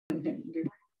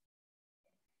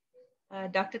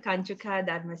Dr. Kanchuka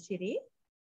Dharmasiri,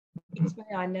 it's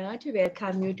my honor to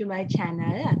welcome you to my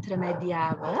channel,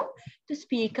 Atharamadiyawa, to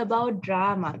speak about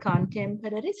drama,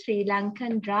 contemporary Sri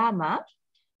Lankan drama,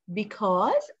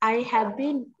 because I have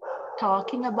been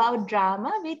talking about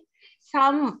drama with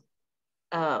some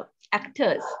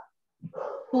actors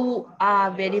who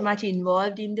are very much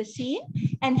involved in the scene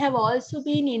and have also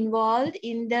been involved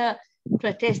in the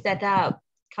protests that are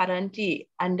currently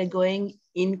undergoing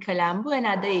in Colombo and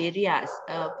other areas,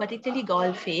 particularly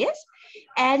Golface.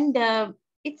 And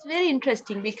it's very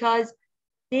interesting because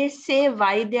they say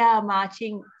why they are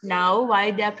marching now,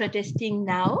 why they are protesting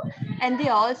now. And they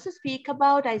also speak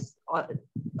about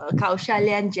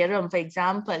Kaushalya and Jerome, for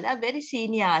example, are very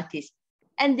senior artists.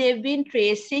 And they've been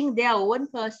tracing their own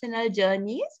personal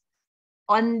journeys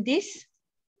on this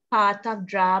path of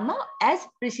drama as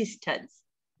resistance,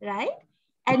 right?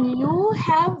 And you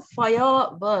have, for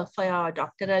your work, for your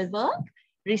doctoral work,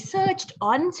 researched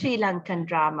on Sri Lankan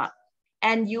drama.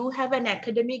 And you have an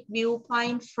academic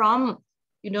viewpoint from,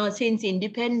 since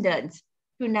independence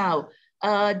to now.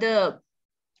 The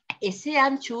essay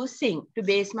I'm choosing to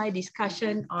base my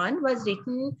discussion on was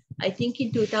written, I think,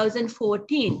 in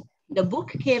 2014. The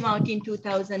book came out in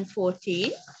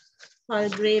 2014,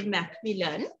 Palgrave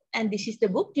Macmillan, and this is the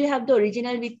book. Do you have the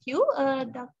original with you,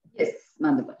 Dr.? Yes,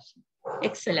 Madhabashi.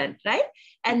 Excellent, right?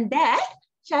 And that,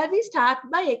 shall we start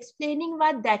by explaining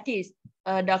what that is,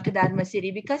 Dr.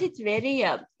 Dharmasiri? Because it's very,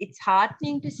 it's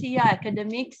heartening to see our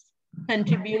academics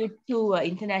contribute to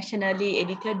internationally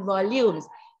edited volumes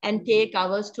and take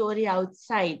our story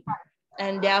outside.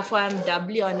 And therefore, I'm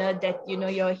doubly honored that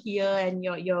you're here and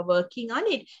you're working on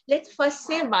it. Let's first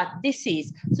say what this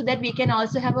is, so that we can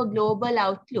also have a global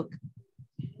outlook,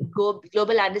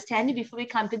 global understanding before we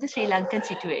come to the Sri Lankan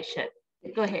situation.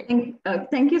 Go ahead.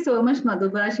 Thank you so much,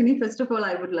 Madhubashini. First of all,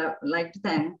 I would like to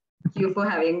thank you for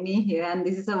having me here. And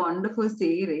this is a wonderful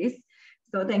series.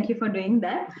 So thank you for doing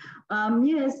that.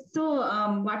 Yes,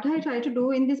 so what I try to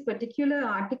do in this particular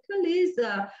article is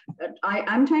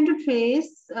I'm trying to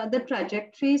trace the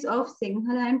trajectories of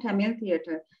Sinhala and Tamil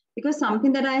theatre, because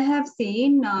something that I have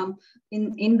seen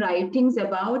in writings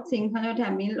about Sinhala,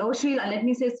 Tamil, or Sri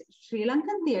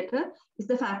Lankan theatre is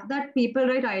the fact that people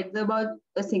write either about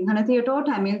Sinhala theatre or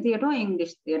Tamil theatre or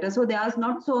English theatre. So there's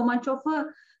not so much of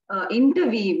a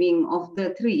interweaving of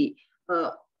the three.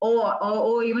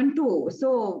 Or even two.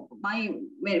 So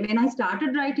when I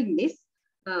started writing this,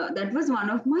 that was one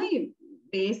of my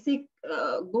basic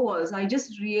goals. I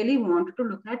just really wanted to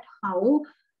look at how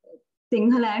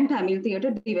Sinhala and Tamil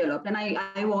theatre developed. And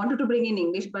I wanted to bring in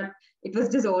English, but it was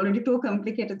just already too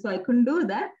complicated, so I couldn't do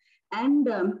that. And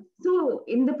so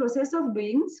in the process of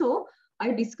doing so,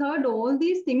 I discovered all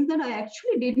these things that I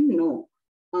actually didn't know.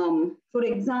 For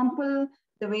example,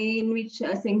 the way in which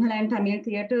Sinhala and Tamil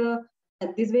theatre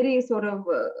had this very sort of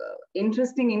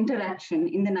interesting interaction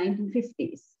in the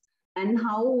 1950s, and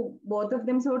how both of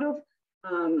them sort of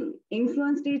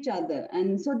influenced each other.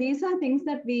 And so these are things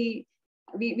that we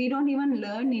don't even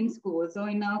learn in schools or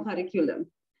in our curriculum.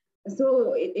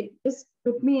 So it just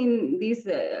took me in these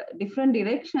different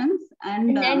directions.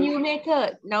 And you make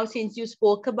now, since you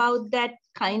spoke about that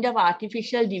kind of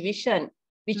artificial division,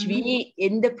 which we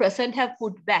in the present have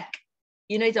put back.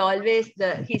 It's always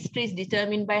the history is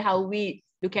determined by how we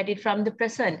look at it from the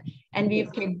present. And we've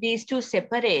kept these two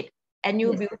separate. And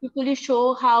you beautifully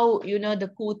show how, the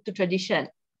Kuttu tradition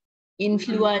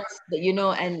influenced,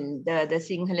 and the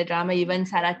Sinhala drama, even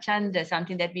Sarachandra,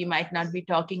 something that we might not be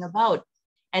talking about.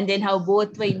 And then how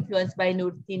both were influenced by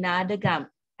Nurti Nadagam,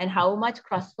 and how much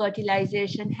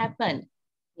cross-fertilization happened.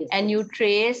 Yes. And you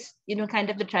trace, kind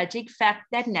of the tragic fact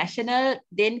that national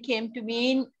then came to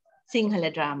mean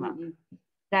Sinhala drama.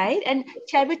 Right? And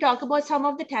shall we talk about some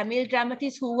of the Tamil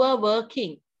dramatists who were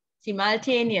working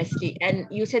simultaneously? And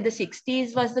you said the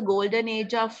 60s was the golden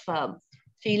age of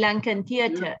Sri Lankan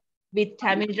theatre, with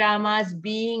Tamil dramas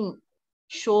being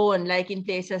shown like in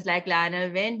places like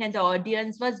Lionel Went, and the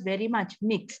audience was very much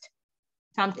mixed.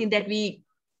 Something that we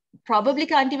probably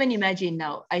can't even imagine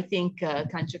now, I think,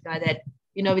 Kanchuka, that,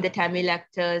 with the Tamil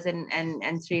actors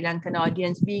and Sri Lankan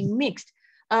audience being mixed.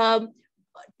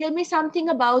 Tell me something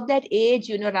about that age,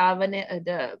 Ravana,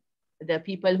 the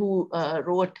people who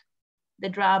wrote the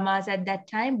dramas at that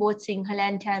time, both Sinhala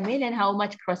and Tamil, and how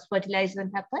much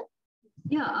cross-fertilization happened?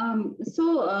 Yeah,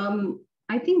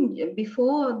 I think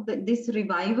before this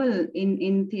revival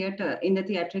in theatre, in the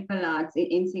theatrical arts,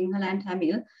 in Sinhala and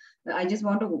Tamil, I just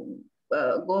want to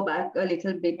go back a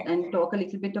little bit and talk a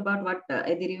little bit about what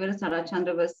Edirivara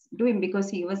Sarachandra was doing, because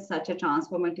he was such a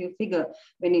transformative figure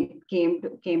when it came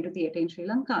to theatre in Sri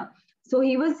Lanka. So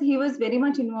he was very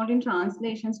much involved in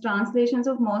translations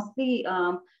of mostly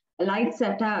light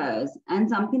satires, and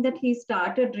something that he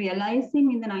started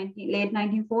realizing in the late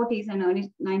 1940s and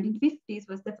early 1950s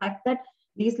was the fact that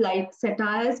these light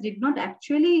satires did not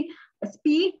actually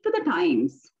speak to the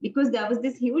times, because there was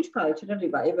this huge cultural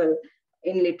revival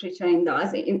in literature, in the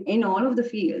arts, in all of the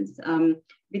fields,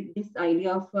 with this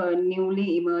idea of a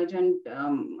newly emergent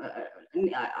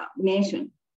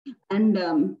nation. And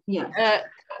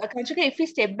Kanchuka, if we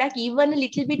step back even a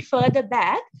little bit further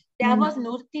back, there was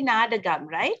Nurti Nadagam,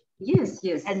 right? Yes,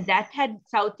 yes. And that had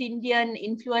South Indian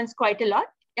influence quite a lot,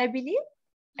 I believe.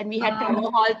 And we had Town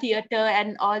Hall Theatre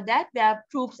and all that, where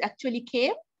troops actually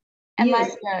came.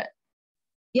 Yes. Right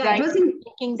it was in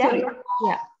thinking that? Sorry.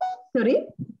 Yeah. Sorry?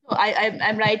 So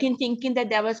I'm right in thinking that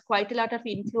there was quite a lot of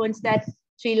influence that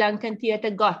Sri Lankan theatre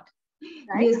got.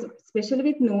 Right? Yes, especially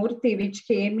with Nurti, which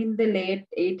came in the late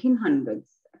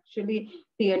 1800s. Actually,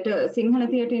 Sinhala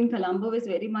theatre in Colombo was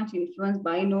very much influenced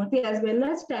by Nurti, as well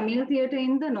as Tamil theatre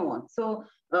in the north. So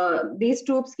these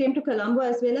troops came to Colombo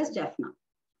as well as Jaffna.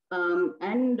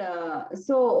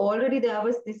 So already there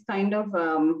was this kind of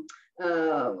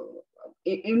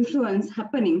influence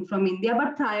happening from India.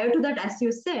 But prior to that, as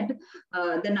you said,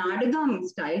 the Nadagam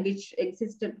style, which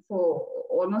existed for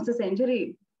almost a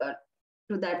century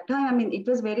to that time, I mean, it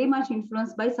was very much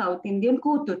influenced by South Indian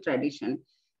Kuthu tradition.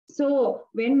 So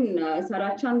when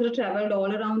Sarat Chandra traveled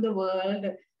all around the world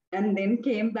and then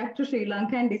came back to Sri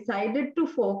Lanka and decided to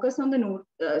focus on the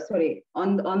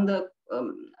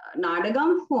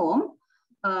Nadagam form,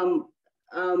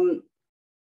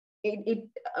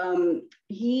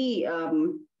 he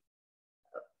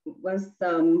was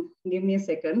give me a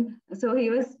second. So he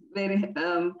was very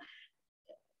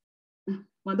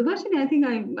Madhubhashini, I think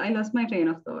I lost my train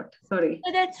of thought. Sorry.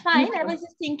 So that's fine. I was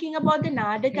just thinking about the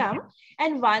Nadagam,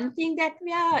 and one thing that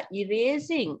we are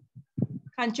erasing,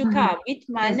 Kanchuka, with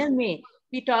Maname,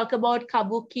 we talk about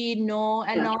Kabuki, No,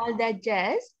 and all that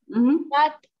jazz,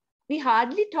 but we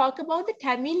hardly talk about the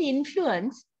Tamil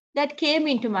influence that came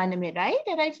into Maname, right?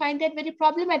 And I find that very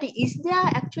problematic. Is there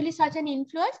actually such an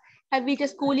influence? Have we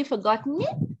just coolly forgotten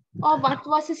it? Or what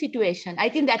was the situation? I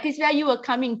think that is where you were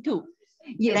coming to.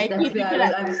 Yes, right? That's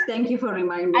where I was. Thank you for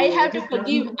reminding me. You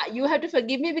have to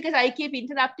forgive me because I keep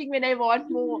interrupting when I want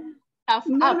more stuff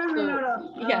up.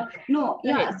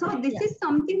 So this is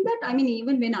something that, I mean,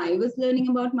 even when I was learning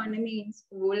about Maname in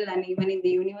school and even in the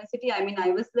university, I mean,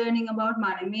 I was learning about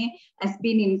Maname as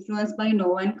being influenced by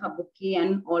No and Kabuki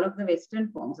and all of the Western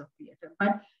forms of theatre.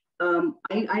 But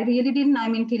I really didn't, I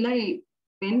mean, till I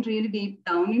went really deep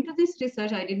down into this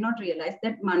research, I did not realize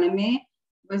that Maname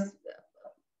was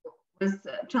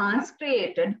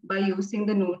transcreated by using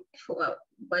the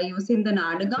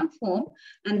Nadagam form,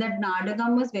 and that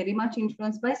Nadagam was very much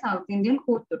influenced by South Indian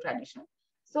Kuthu tradition.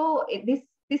 So this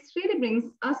really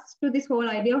brings us to this whole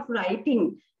idea of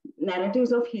writing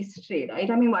narratives of history, right?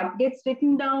 I mean, what gets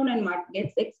written down and what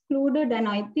gets excluded. And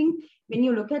I think when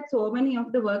you look at so many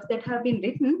of the works that have been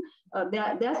written,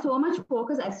 there's so much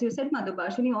focus, as you said,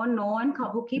 Madhubhashini, on No and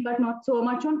Kabuki, but not so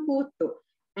much on Kuthu.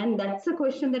 And that's a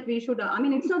question that we should, I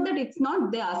mean, it's not that it's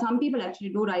not there. Some people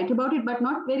actually do write about it, but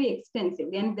not very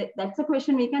extensively. And that's a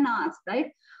question we can ask,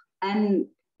 right? And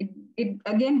it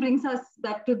again brings us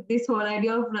back to this whole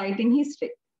idea of writing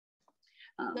history.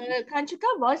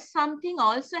 Kanchuka, was something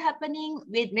also happening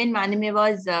with when Maname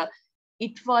was,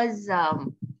 it was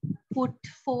put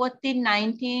forth in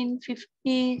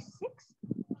 1956?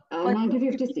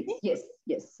 1956, yes.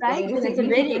 Right, so that's a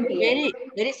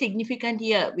very significant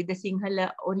year with the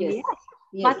Sinhala only.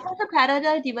 Yes. What was the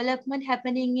parallel development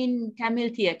happening in Tamil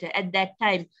theatre at that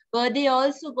time? Were they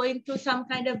also going through some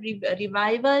kind of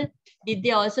revival? Did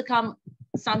they also come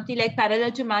something like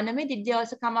parallel to Maname? Did they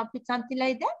also come up with something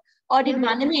like that? Or did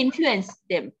Maname influence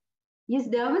them? Yes,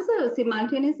 there was a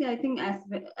simultaneously, I think, as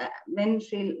when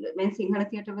Sinhala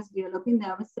theatre was developing,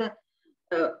 there was a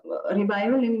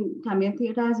revival in Tamil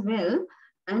theatre as well.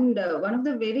 And one of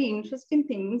the very interesting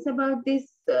things about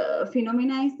this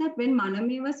phenomena is that when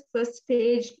Maname was first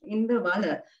staged in the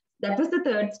Vala, that was the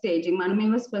third staging.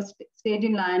 Maname was first staged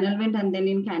in Lionel Went and then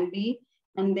in Canby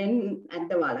and then at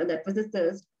the Vala. That was the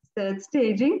third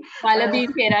staging. Vala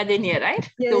being Peradeniya, right?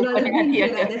 Yes,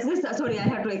 sorry, I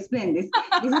have to explain this.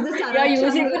 This is the You're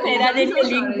using the Peradeniya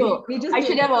lingo. I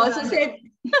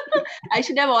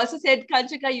should have also said,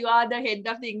 Kanchuka, you are the head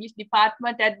of the English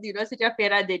department at the University of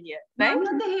Peradeniya, right? I'm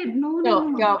not the head.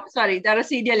 No. Sorry, they're a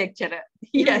senior lecturer.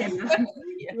 Yes.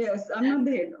 Yes, I'm not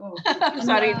the head. Oh.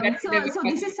 Sorry. So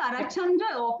this is Sarat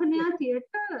Chandra Open Air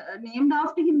Theatre, named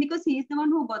after him because he's the one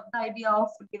who got the idea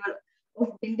of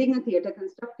building a theatre,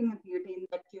 constructing a theatre in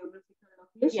that geographical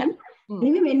location.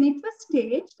 Anyway, when it was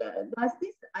staged, was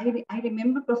this, I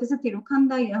remember Professor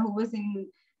Tirukandaya, who was in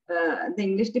the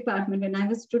English department when I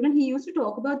was a student, he used to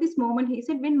talk about this moment. He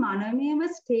said when Maname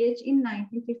was staged in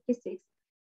 1956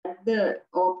 at the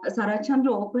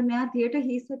Sarachandra Open Air Theatre,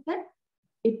 he said that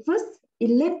it was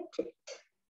electric.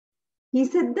 He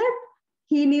said that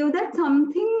he knew that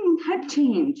something had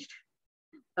changed.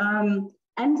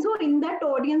 And so in that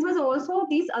audience was also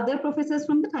these other professors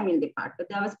from the Tamil department.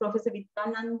 There was Professor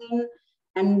Vidyanandan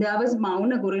and there was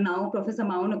Maunaguru, now Professor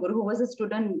Maunaguru, who was a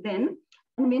student then.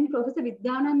 And when Professor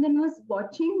Vidyanandan was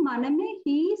watching Maname,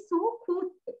 he saw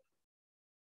Koothu.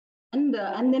 And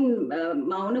then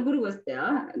Maunaguru was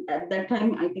there. At that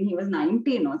time, I think he was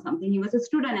 19 or something. He was a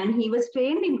student and he was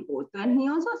trained in Koothu and he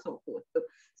also saw Koothu.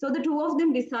 So the two of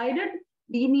them decided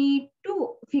we need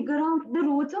to figure out the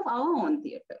roots of our own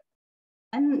theatre.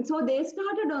 And so they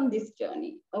started on this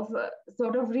journey of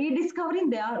sort of rediscovering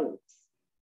their roots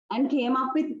and came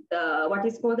up with what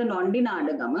is called the Nondi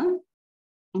Nadagama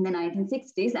in the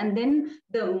 1960s, and then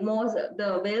the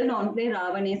well-known play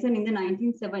Ravanesan in the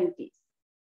 1970s.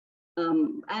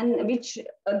 And which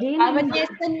again...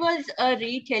 Ravanesan was a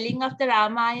retelling of the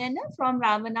Ramayana from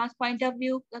Ravana's point of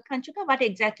view, Kanchuka. What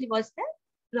exactly was that?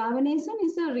 Ravanesan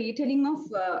is a retelling of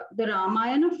the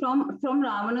Ramayana from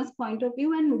Ravana's point of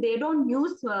view, and they don't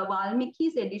use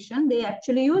Valmiki's edition. They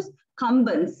actually use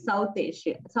Kambans, South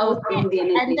Asia, South Indian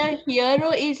edition. And the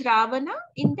hero is Ravana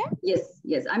in that?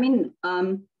 Yes. I mean,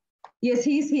 yes,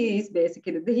 he is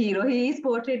basically the hero. He is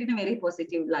portrayed in a very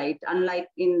positive light, unlike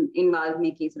in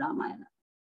Valmiki's Ramayana.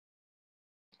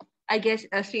 I guess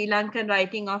a Sri Lankan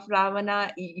writing of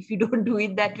Ravana, if you don't do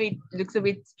it that way, it looks a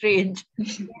bit strange.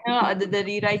 The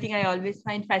rewriting I always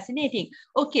find fascinating.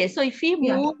 Okay, so if we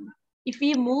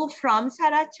move from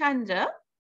Sarachandra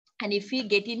and if we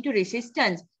get into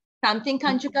resistance, something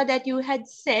Kanchuka that you had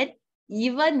said,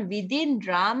 even within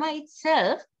drama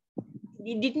itself,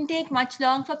 it didn't take much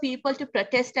long for people to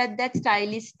protest at that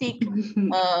stylistic,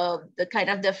 the kind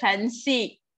of the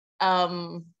fancy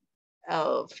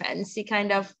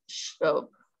kind of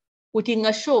putting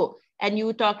a show. And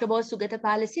you talked about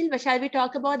Sugatapala Silva. Shall we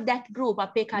talk about that group,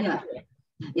 Appe Kanchuka?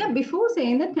 Yeah, before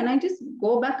saying that, can I just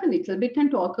go back a little bit and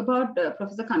talk about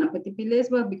Professor Kanapati Pillai's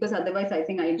work? Because otherwise, I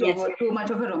think I draw too much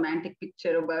of a romantic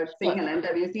picture about Sinhala and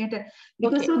Tamil Theatre.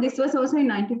 Because so this was also in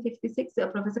 1956.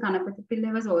 Professor Kanapati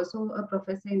Pillai was also a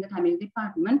professor in the Tamil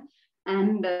department.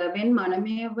 And when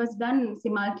Maname was done,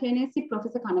 simultaneously,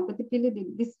 Professor Kanapati Pillai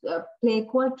did this play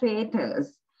called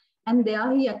Traitors. And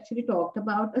there he actually talked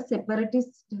about a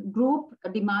separatist group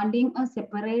demanding a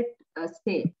separate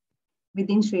state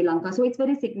within Sri Lanka. So it's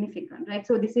very significant, right?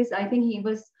 So this is, I think he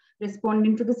was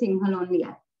responding to the Sinhala only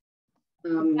act.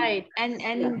 Right. And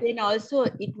then also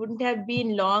it wouldn't have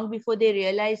been long before they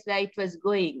realized where it was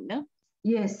going, no?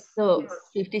 Yes. So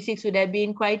 56 would have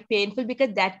been quite painful because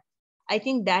I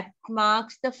think that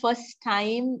marks the first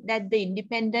time that the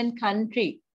independent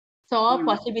country saw a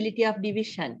possibility of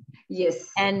division. Yes.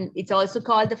 And it's also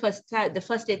called the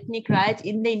first ethnic riots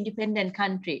in the independent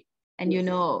country. And you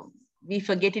know, we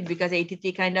forget it because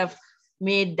 83 kind of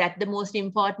made that the most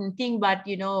important thing. But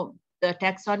you know, the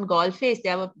attacks on Galface,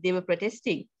 they were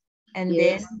protesting. And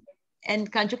then, and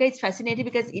Kanchuka, it's fascinating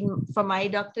because for my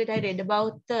doctorate, I read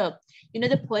about the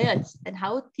poets and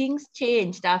how things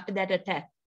changed after that attack.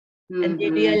 And they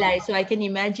realized, so I can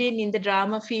imagine in the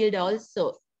drama field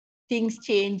also, things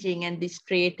changing and this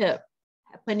traitor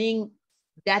happening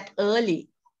that early.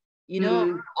 You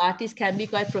know, artists can be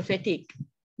quite prophetic.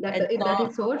 That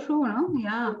is so true, no?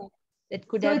 Yeah. That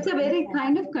could so it's a very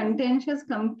kind of contentious,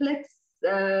 complex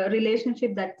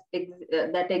relationship that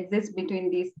exists between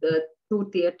these two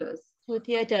theatres.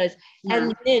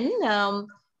 And then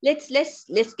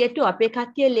let's get to Appe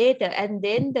Kathiya later. And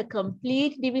then the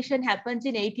complete division happens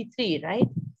in 83, right?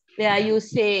 Where you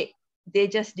say they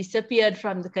just disappeared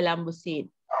from the Colombo scene.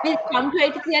 We'll come to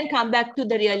 83 and come back to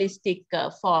the realistic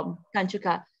form,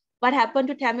 Kanchuka. What happened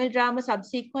to Tamil drama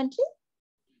subsequently?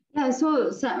 Yeah, so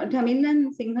Tamil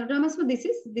and Sinhala drama. So this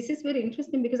is very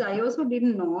interesting because I also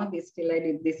didn't know this till I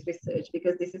did this research,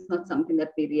 because this is not something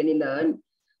that we really learn.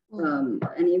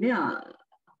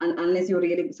 Unless you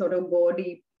really sort of go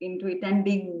deep into it and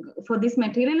dig for this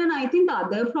material. And I think the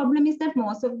other problem is that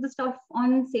most of the stuff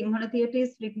on Sinhala theatre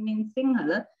is written in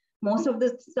Sinhala. Most of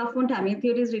the stuff on Tamil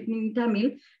theatre is written in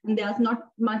Tamil, and there's not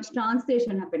much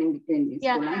translation happening between these two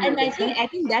languages. And I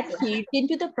think that feeds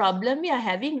into the problem we are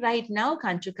having right now,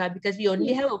 Kanchuka, because we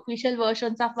only have official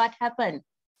versions of what happened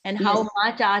and how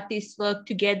much artists work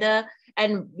together.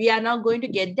 And we are not going to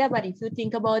get there. But if you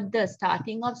think about the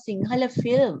starting of Sinhala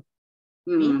film,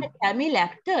 we had Tamil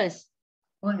actors,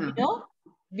 you know,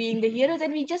 being the heroes,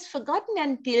 and we just forgotten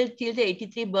until the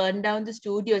 83 burned down the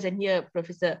studios. And here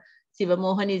Professor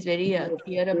Sivamohan is very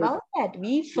clear about that.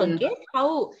 We forget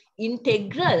how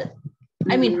integral,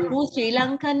 I mean, true Sri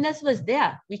Lankanness was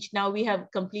there, which now we have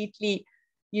completely,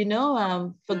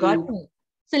 forgotten.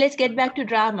 So let's get back to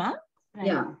drama. Right?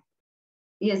 Yeah.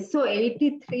 Yes. So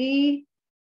 83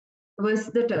 was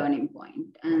the turning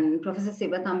point, and Professor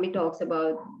Sivathambi talks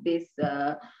about this.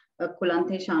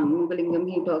 Kulanthe Shanmugalingam,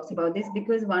 he talks about this,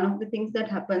 because one of the things that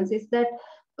happens is that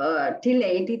till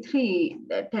 83,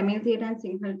 the Tamil theatre and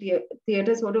Sinhala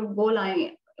theatre sort of go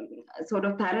sort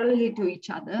of parallelly to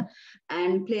each other,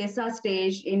 and plays are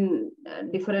staged in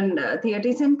different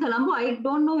theatres in Colombo. I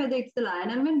don't know whether it's the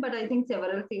Lion and Wind, but I think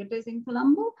several theatres in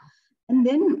Colombo. And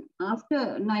then after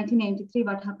 1983,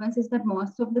 what happens is that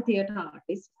most of the theatre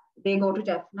artists, they go to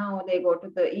Jaffna or they go to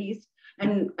the east.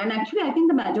 And actually, I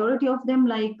think the majority of them,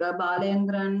 like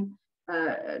Balendran,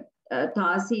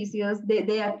 Tarcisius,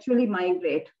 they actually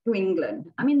migrate to England.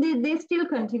 I mean, they still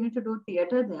continue to do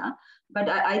theatre there, but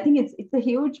I think it's a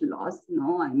huge loss,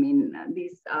 no? I mean,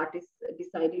 these artists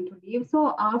deciding to leave.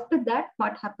 So after that,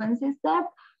 what happens is that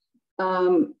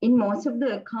in most of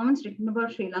the accounts written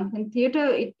about Sri Lankan theatre,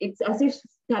 it's as if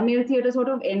Tamil theatre sort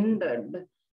of ended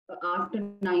after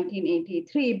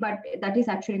 1983, but that is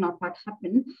actually not what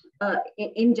happened.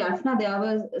 In Jaffna, there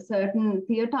was certain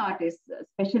theatre artists,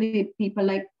 especially people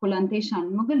like Kulanthe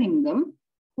Shanmugalingam,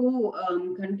 who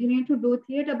continued to do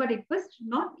theatre, but it was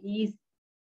not easy.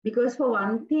 Because for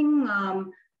one thing,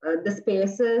 the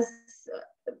spaces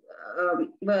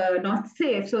were not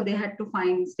safe, so they had to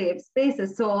find safe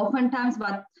spaces. So oftentimes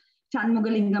what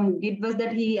Shanmugalingam did was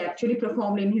that he actually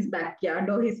performed in his backyard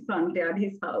or his front yard,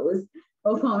 his house,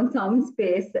 or found some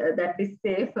space that is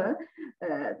safer,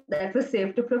 that was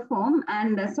safe to perform.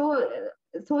 And so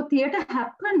theatre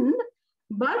happened,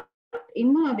 but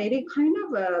in a very kind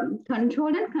of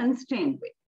controlled and constrained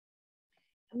way.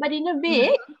 But in a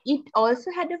way, it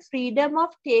also had a freedom of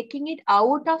taking it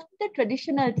out of the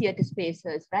traditional theatre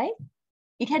spaces, right?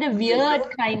 It had a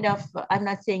weird kind of, I'm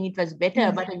not saying it was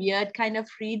better, but a weird kind of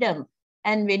freedom.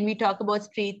 And when we talk about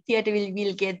street theatre,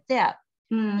 we'll get there.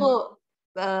 So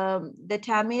the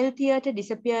Tamil theatre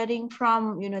disappearing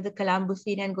from, the Colombo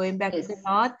scene and going back to the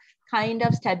north kind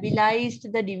of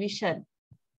stabilized the division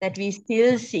that we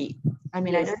still see. I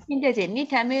mean, I don't think there's any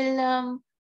Tamil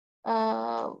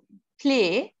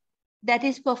play that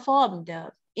is performed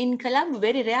in Colombo,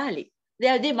 very rarely.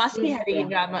 They must be having in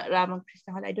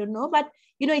Ramakrishna Hall, I don't know, but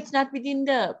it's not within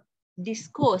the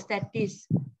discourse that is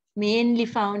mainly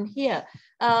found here.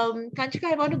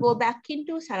 Kanchuka, I want to go back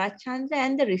into Sarachandra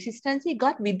and the resistance he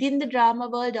got within the drama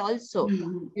world also.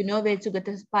 Where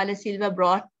Sugatapala Silva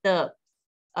brought the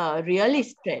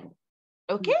realist trend.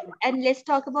 Okay, and let's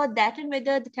talk about that and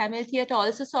whether the Tamil theatre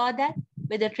also saw that,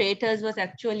 whether Traitors was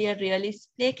actually a realist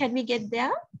play. Can we get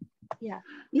there?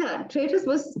 Yeah, Traitors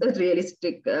was a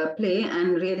realistic play,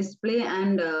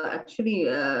 and actually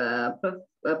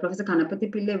Professor Kanapati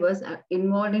Pillai was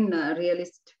involved in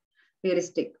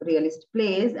realistic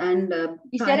plays. And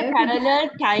is there a parallel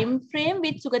time frame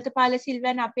with Sugatapala Silva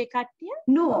and Ape Kattiya?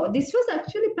 No, this was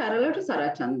actually parallel to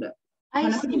Sarachandra.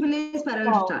 Kanapati Pillai is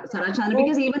parallel to Sarachandra,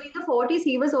 because even in the 40s,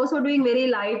 he was also doing very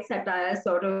light satire,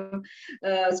 sort of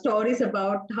stories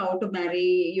about how to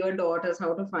marry your daughters,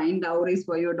 how to find dowries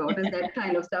for your daughters, that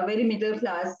kind of stuff, very middle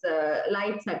class,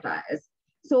 light satires.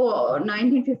 So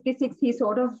 1956, he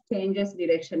sort of changes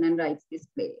direction and writes this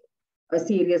play, a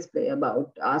serious play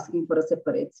about asking for a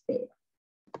separate state.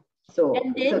 So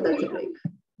that's a break.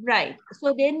 Right.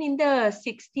 So then in the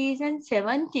 60s and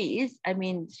 70s, I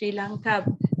mean, Sri Lanka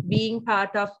being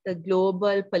part of the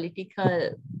global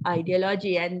political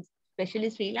ideology, and especially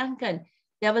Sri Lankan,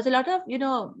 there was a lot of,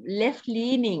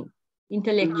 left-leaning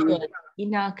intellectuals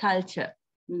in our culture.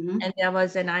 And there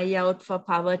was an eye out for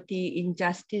poverty,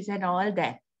 injustice, and all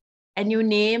that. And you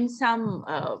name some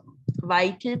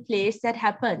vital place that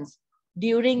happens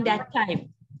during that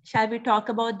time. Shall we talk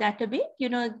about that a bit?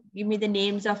 Give me the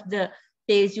names of the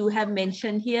plays you have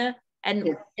mentioned here.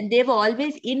 And they were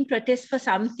always in protest for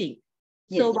something.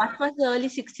 So what was the early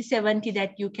 60s, 70s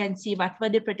that you can see? What were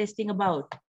they protesting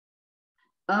about?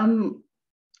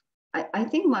 I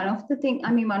think one of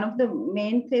the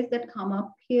main plays that come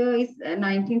up here is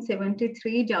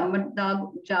 1973, Jammat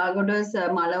Jagoda's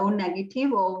Malaun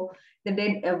Negative, or The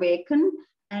Dead Awaken.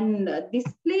 And this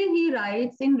play he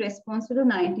writes in response to the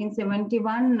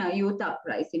 1971 youth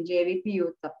uprising, JVP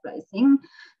youth uprising,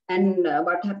 and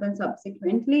what happened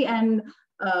subsequently. And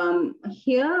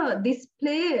here, this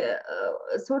play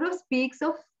sort of speaks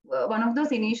of one of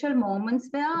those initial moments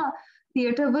where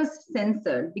theatre was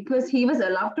censored because he was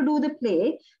allowed to do the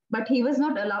play, but he was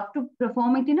not allowed to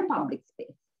perform it in a public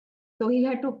space. So he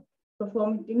had to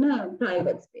perform it in a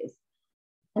private space.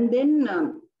 And then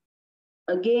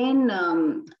again,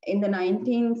 in the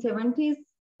 1970s,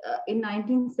 in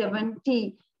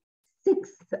 1976,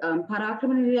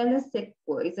 Parakramaniya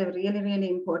Sekko is a really, really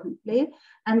important play.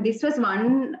 And this was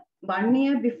one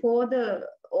year before the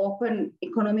open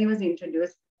economy was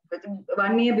introduced.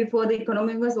 1 year before the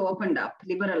economy was opened up,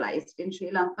 liberalized in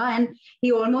Sri Lanka, and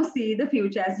he almost sees the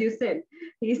future, as you said.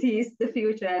 He sees the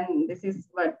future, and this is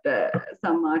what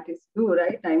some artists do,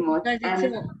 right?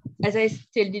 As I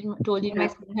told in my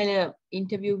Sinhala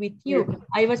interview with you,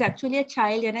 I was actually a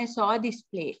child and I saw this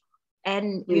play.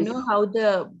 And you know how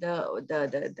the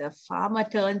farmer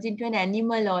turns into an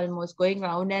animal almost, going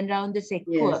round and round the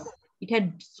Sekkur. It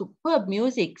had superb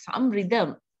music, some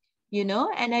rhythm. You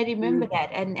know, and I remember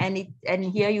that, and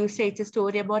here you say it's a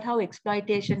story about how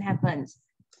exploitation happens,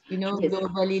 you know,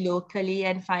 globally, locally,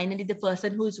 and finally the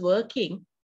person who's working,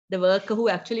 the worker who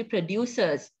actually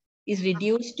produces, is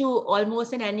reduced to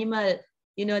almost an animal.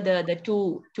 You know, the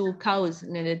two cows,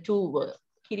 you know, the two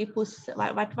Kiripussa,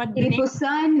 what Kiripussa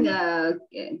and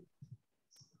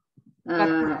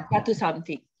Katu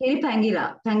something.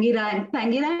 Pangira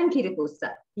and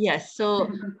Kiripussa. Yes, so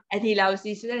and he loves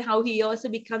this, and how he also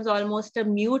becomes almost a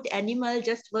mute animal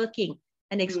just working,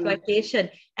 and exploitation.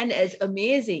 And it's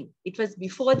amazing. It was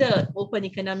before the open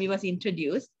economy was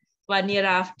introduced, 1 year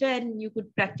after, and you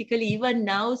could practically even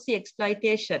now see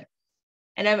exploitation.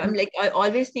 And I'm like, I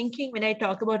always thinking when I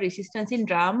talk about resistance in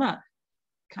drama,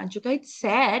 Kanchuka, it's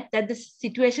sad that the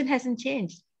situation hasn't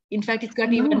changed. In fact, it's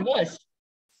got even worse.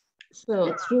 So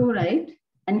that's true, right?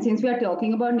 And since we are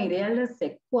talking about Nirayala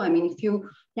Sekko, I mean, if you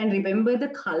can remember the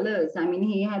colors, I mean,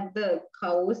 he had the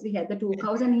cows, he had the two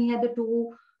cows, and he had the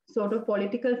two sort of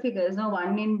political figures, no?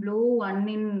 One in blue, one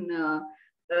in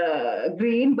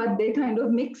green, but they kind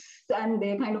of mix and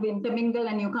they kind of intermingle,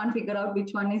 and you can't figure out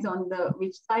which one is on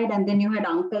which side. And then you had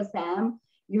Uncle Sam,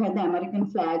 you had the American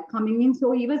flag coming in.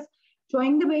 So he was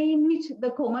showing the way in which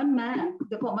the common man,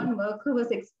 the common worker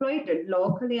was exploited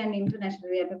locally and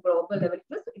internationally at a global level.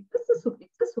 It's a super.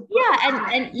 Yeah,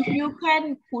 and if you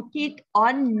can put it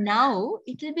on now,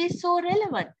 it will be so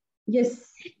relevant.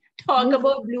 Yes. Talk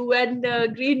about blue and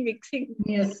green mixing.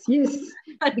 Yes.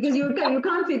 Because you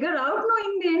can't figure out, no,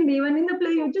 in the end, even in the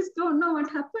play, you just don't know what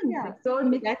happens. Yeah. It's all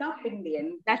mixed up in the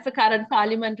end. That's the current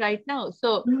parliament right now.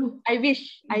 So I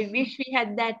wish we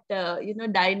had that,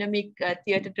 dynamic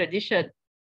theatre tradition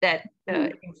that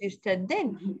existed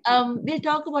then. We'll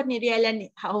talk about Nirayala and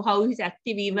how he's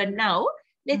active even now.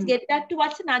 Let's get back to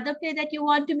what's another play that you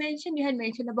want to mention. You had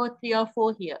mentioned about 3 or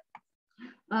 4 here.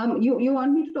 You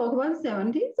want me to talk about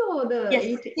 70s or the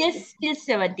 80s? Yes, still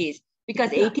 70s,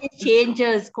 because 80s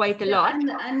changes quite a lot.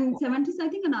 And 70s, I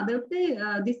think another play,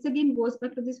 this again goes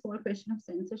back to this whole question of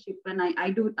censorship. And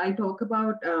I talk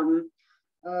about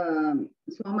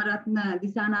Somaratna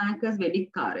Disanayaka's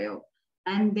Vedikkareo.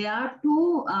 And there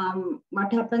too,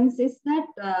 what happens is that,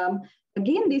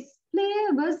 again, this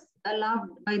play was allowed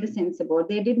by the censor board.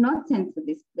 They did not censor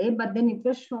this play, but then it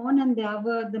was shown, and there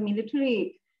was a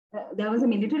military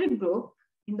group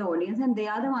in the audience, and they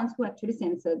are the ones who actually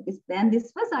censored this play. And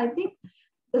this was, I think,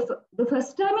 the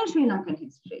first time in Sri Lankan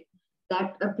history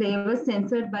that a play was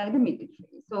censored by the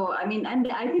military. So, I mean, and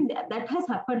I think that has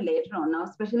happened later on now,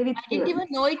 especially with... I didn't even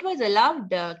know it was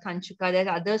allowed, Kanchuka, that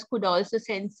others could also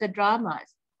censor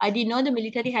dramas. I didn't know the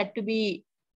military had to be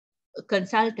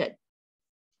consulted.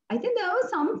 I think there were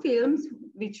some films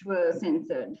which were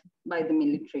censored by the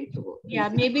military too. Yeah,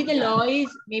 maybe the law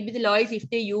is if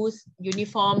they use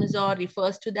uniforms or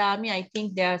refers to the army, I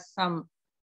think there's some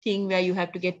thing where you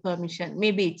have to get permission.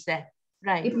 Maybe it's that,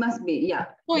 right? It must be, yeah.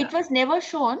 So it was never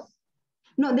shown.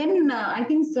 No, then I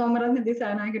think Somaratna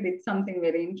Disanayaka did something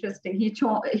very interesting. He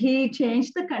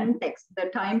changed the context, the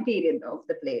time period of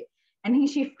the play, and he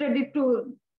shifted it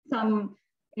to some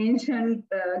ancient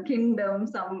kingdom.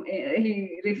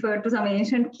 He referred to some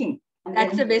ancient king. And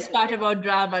that's the best part about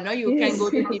drama, no? You can go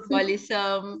to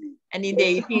symbolism, and in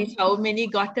the 80s, how many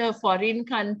got a foreign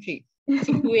country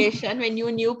situation when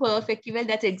you knew perfectly well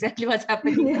that's exactly what's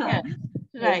happening here.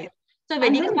 Right. So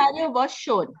Vedikkareo was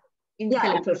shown. It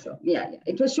was shown.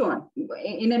 It was shown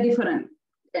in a different,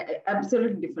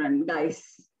 absolutely different guise.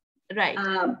 Right.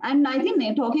 And I think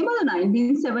talking about the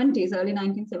 1970s, early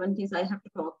 1970s, I have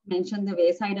to mention the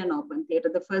Wayside and Open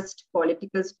Theatre, the first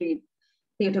political street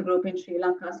theatre group in Sri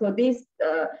Lanka. So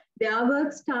their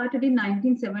work started in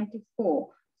 1974.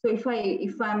 So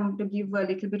if I'm to give a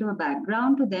little bit of a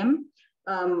background to them,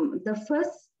 the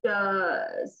first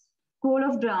school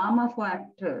of drama for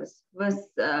actors was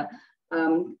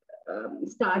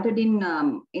started in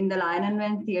the Lion and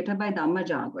Wren Theatre by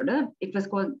Dhammajagada. It was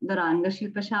called the Ranga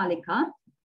Shilpa Shalika.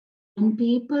 And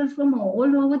people from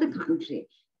all over the country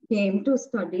came to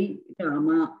study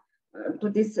drama to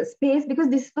this space, because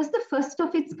this was the first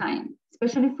of its kind,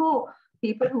 especially for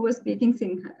people who were speaking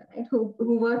Sinhala, right?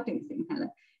 who worked in Sinhala.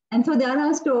 And so there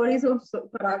are stories of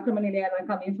Atharamadiyawa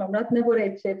coming from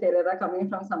Ratnapura, H.A. Perera coming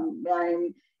from somewhere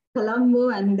in Colombo,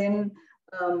 and then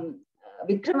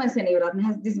Vikramaseni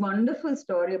has this wonderful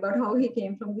story about how he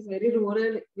came from this very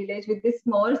rural village with this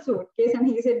small suitcase, and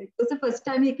he said it was the first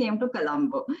time he came to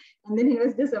Colombo, and then he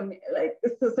was just like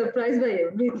so surprised by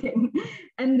everything.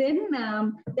 And then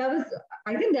I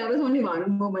think there was only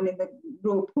one woman in the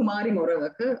group, Kumari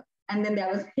Moravaka, and then there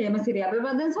was Hemasiri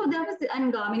Abhivadan, so there was,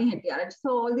 and Gamini Hettiarach.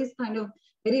 So all these kind of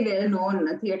very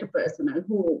well-known theatre personnel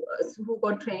who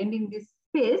got trained in this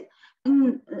space.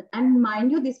 And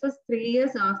mind you, this was 3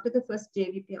 years after the first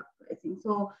JVP uprising.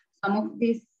 So some of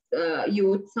these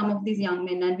youth, some of these young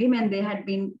men and women, they had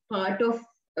been part of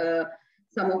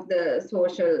some of the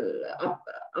social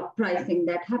uprising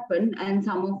that happened, and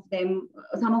some of them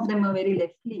were very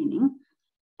left-leaning.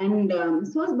 And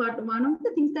so, but one of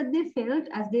the things that they felt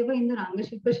as they were in the Ranga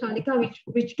Shilpa Shalika,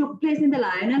 which took place in the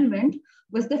Lion and Wren,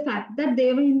 was the fact that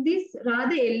they were in this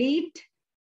rather elite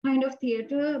kind of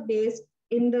theatre based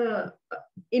in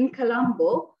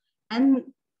Colombo,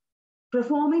 and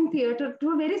performing theatre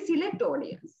to a very select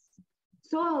audience.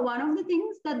 So one of the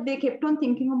things that they kept on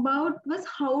thinking about was,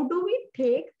 how do we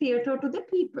take theatre to the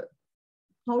people?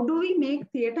 How do we make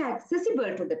theatre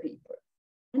accessible to the people?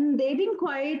 And they didn't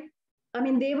quite, I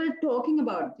mean, they were talking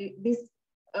about this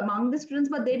among the students,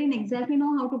 but they didn't exactly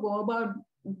know how to go about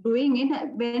doing it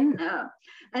when,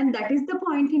 and that is the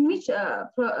point in which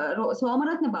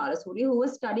Somaratna Balasuri, who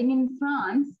was studying in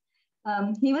France,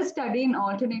 he was studying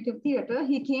alternative theatre.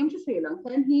 He came to Sri Lanka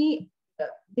and he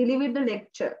delivered a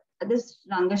lecture at this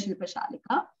Ranga Shilpa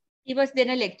Shalika. He was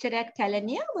then a lecturer at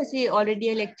Kalaniya. Was he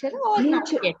already a lecturer or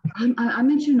not yet?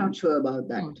 I'm actually not sure about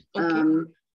that. Okay.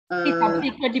 He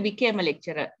subsequently became a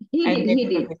lecturer. He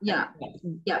did. Yeah.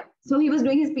 So he was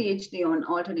doing his PhD on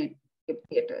alternative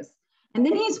theatres. And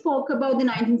then he spoke about the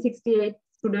 1968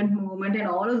 student movement and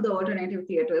all of the alternative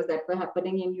theatres that were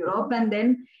happening in Europe. And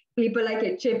then people like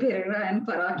H.A. Perera and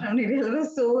Peradeniya were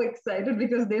so excited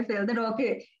because they felt that,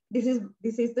 okay, this is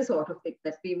the sort of thing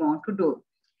that we want to do.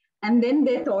 And then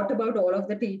they thought about all of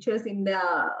the teachers in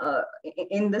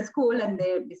the school, and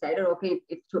they decided, okay,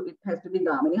 it has to be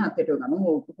Gamini Hathetugama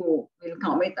who will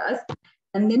come with us.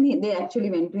 And then they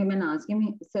actually went to him and asked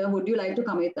him, sir, would you like to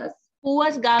come with us? Who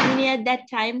was Gamini at that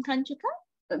time, Kanchuka?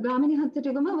 Gamini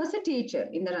Hathetugama was a teacher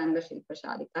in the Ranga Shilpa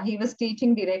Shalika. He was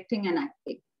teaching, directing and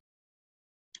acting.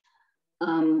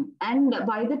 And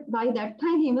by that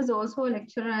time, he was also a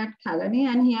lecturer at Kalani,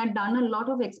 and he had done a lot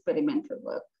of experimental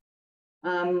work.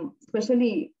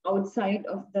 Especially outside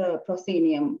of the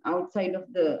proscenium, outside of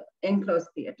the enclosed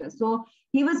theatre. So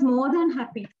he was more than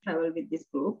happy to travel with this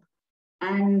group.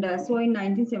 And so in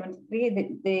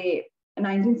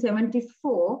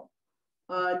 1974,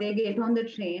 they get on the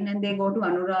train and they go to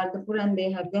Anuradhapur and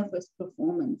they have their first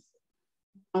performance.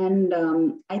 And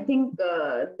I think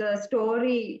the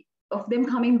story of them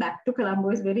coming back to Colombo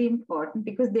is very important,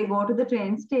 because they go to the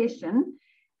train station,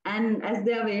 and as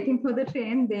they are waiting for the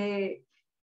train, they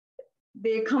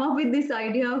come up with this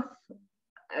idea of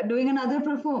doing another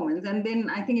performance. And then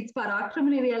I think it's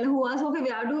Parakramaniriyala who asks, okay,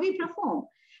 where do we perform?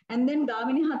 And then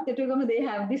Gamini Hathetugama, they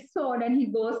have this sword, and he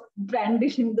goes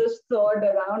brandishing the sword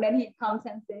around, and he comes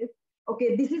and says,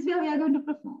 okay, this is where we are going to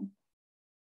perform.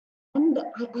 And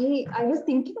I was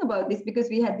thinking about this because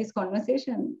we had this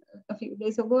conversation a few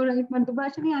days ago, right,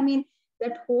 Madhubhashini? I mean,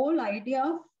 that whole idea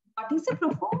of what is a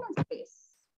performance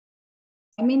space?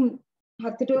 I mean,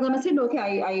 Hathetugama said,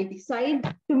 okay, I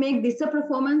decide to make this a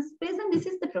performance space, and this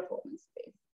is the performance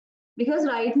space. Because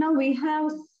right now we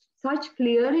have such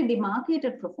clearly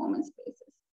demarcated performance spaces.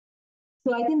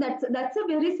 So I think that's a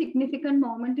very significant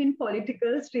moment in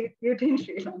political street theatre in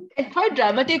Sri Lanka. And quite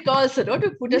dramatic also, no? To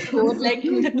put a sword like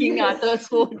the King Arthur's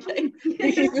sword, like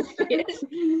this is the space.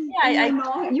 Yeah,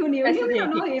 you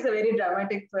know, he's a very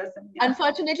dramatic person. Yeah.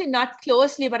 Unfortunately, not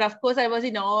closely, but of course I was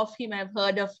in awe of him. I've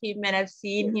heard of him and I've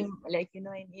seen him, like, you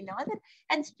know, in all that.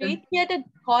 And street theatre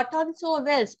caught on so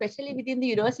well, especially within the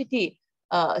university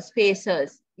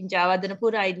spaces. In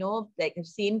Jawadanapur, I know, like, I've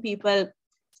seen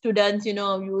students, you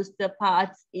know, use the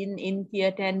parts in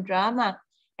theatre and drama.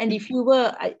 And if you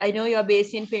were, I know you're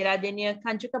based in Peradeniya,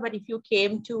 Kanchuka, but if you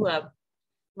came to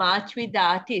march with the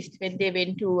artists when they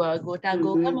went to Gota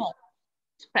Gokama,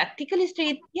 practically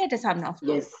street theatre, some of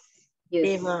them. Yes.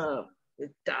 They were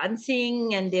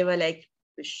dancing and they were like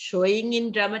showing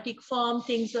in dramatic form,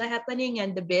 things were happening,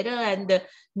 and the better, and the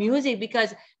music,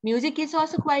 because music is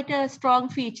also quite a strong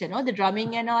feature, no? The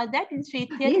drumming and all that in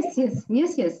street theatre.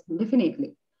 Yes,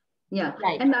 definitely. Yeah.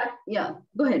 Right. And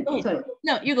go ahead. Sorry.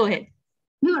 No, you go ahead.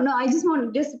 No, I just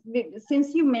want,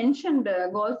 since you mentioned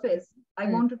Golfes, I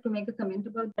wanted to make a comment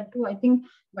about that too. I think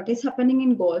what is happening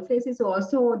in Golfes is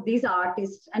also these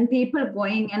artists and people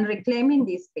going and reclaiming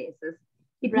these spaces.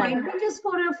 It might be just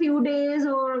for a few days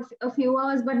or a few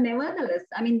hours, but nevertheless,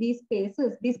 I mean, these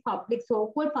spaces, these public,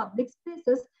 so-called public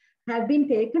spaces have been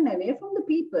taken away from the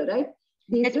people, right?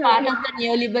 It's part of the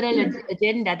neoliberal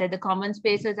agenda that the common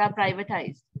spaces are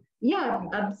privatized. Yeah,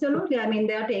 absolutely. I mean,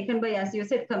 they are taken by, as you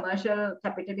said, commercial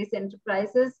capitalist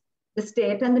enterprises, the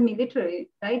state and the military,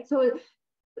 right? So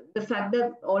the fact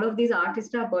that all of these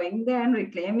artists are going there and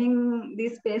reclaiming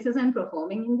these spaces and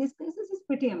performing in these spaces is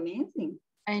pretty amazing.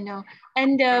 I know.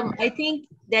 And I think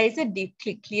there is a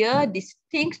clear,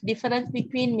 distinct difference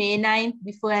between May 9th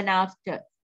before and after.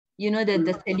 You know,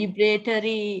 the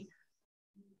celebratory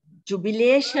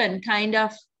jubilation kind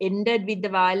of ended with the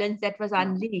violence that was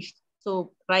unleashed.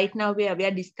 So right now we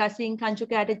are discussing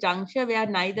Kanchuka at a juncture where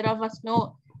neither of us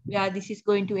know where this is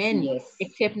going to end,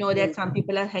 except know that some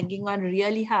people are hanging on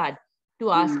really hard to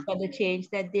ask for the change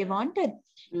that they wanted.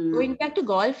 Going back to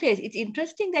Golfes, it's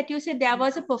interesting that you said there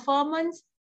was a performance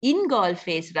in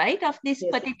Golfes, right, of this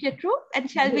particular troupe. And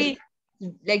shall we,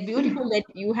 like, beautiful that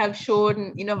you have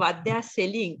shown, you know, what they are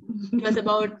selling. It was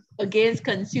about against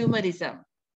consumerism,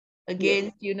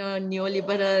 against, you know,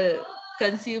 neoliberal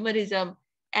consumerism.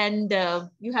 And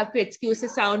you have to excuse the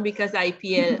sound because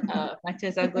IPL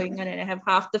matches are going on and I have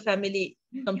half the family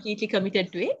completely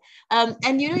committed to it.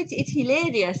 And, you know, it's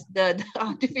hilarious, the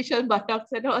artificial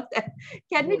buttocks and all that.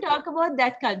 Can we talk about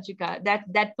that, Kanchuka,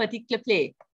 that particular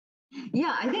play?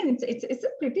 Yeah, I think it's a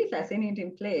pretty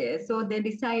fascinating play. So they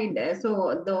decide,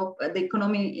 so the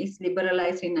economy is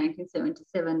liberalized in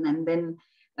 1977, and then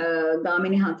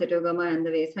Gamini Hathatogama and the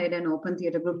Wayside and Open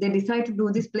Theatre Group, they decide to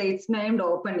do this play. It's named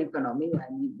Open Economy. I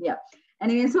mean, yeah.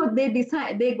 Anyway, so they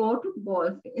go to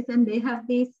Golfes and they have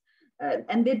these,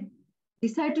 and they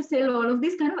decide to sell all of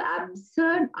these kind of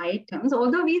absurd items.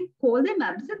 Although we call them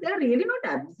absurd, they're really not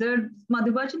absurd,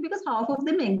 Madhubharshan, because half of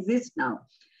them exist now.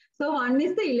 So one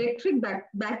is the electric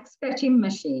back scratching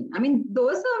machine. I mean,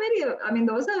 those are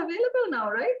available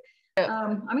now, right?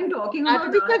 I mean, talking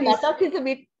about buttock is a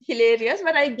bit hilarious,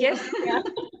 but I guess, yeah.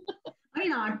 I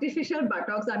mean, artificial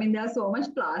buttocks. I mean, there's so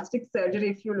much plastic surgery.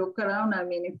 If you look around, I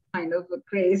mean, it's kind of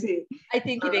crazy. I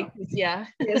think it exists, yeah.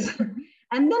 Yes.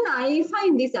 And then I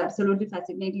find this absolutely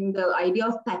fascinating, the idea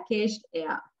of packaged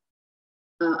air.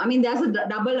 I mean, there's a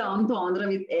double entendre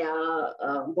with air,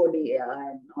 body air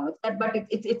and all of that, but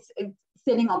it's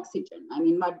selling oxygen. I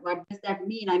mean, what does that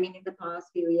mean? I mean, in the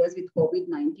past few years with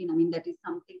COVID-19, I mean, that is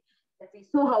something that we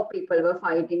saw how people were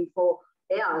fighting for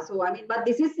air. So, I mean, but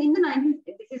this is in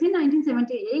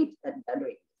 1978 that they're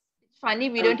doing. It's funny,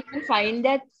 we don't even find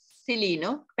that silly,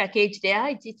 no? Packaged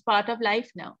air, it's part of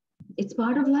life now. It's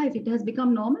part of life. It has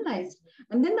become normalized.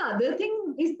 And then the other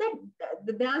thing is that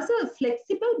there's a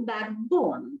flexible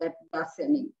backbone that they're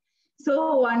selling.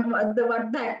 So what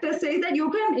the actor says that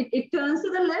you can, it turns to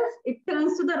the left, it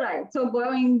turns to the right. So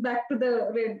going back to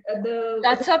the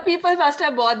lots of people must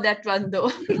have bought that one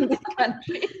though in this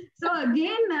country. So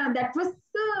again, that was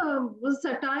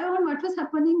satire on what was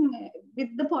happening with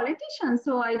the politicians.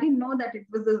 So I didn't know that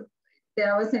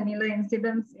there were similar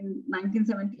incidents in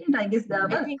 1978. I guess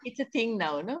I think it's a thing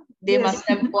now, no? They must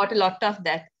have bought a lot of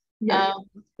that. Yeah.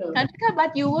 Kanchuka,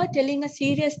 but you were telling a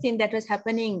serious thing that was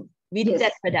happening with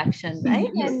that production,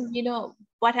 right? And you know,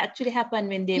 what actually happened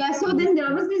when they... Yeah, so then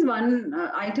there was this one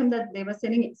item that they were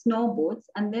selling snow boots,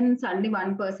 and then suddenly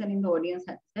one person in the audience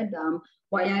had said,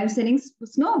 why are you selling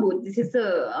snow boots? This is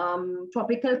a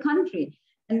tropical country.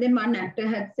 And then one actor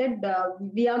had said,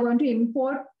 we are going to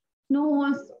import snow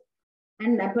also.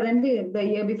 And apparently the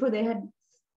year before they had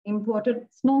imported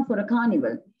snow for a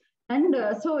carnival. And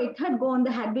so it had gone,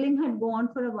 the haggling had gone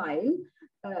for a while.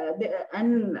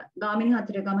 And Gamini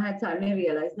Hathatogama had suddenly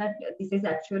realized that this is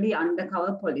actually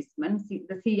undercover policemen,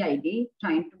 the CID,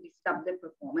 trying to disrupt the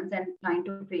performance and trying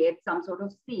to create some sort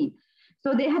of scene.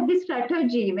 So they had this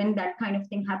strategy when that kind of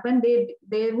thing happened.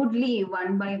 They would leave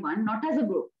one by one, not as a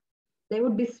group. They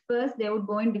would disperse, they would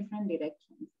go in different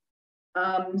directions.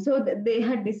 So they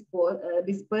had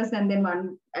dispersed, and then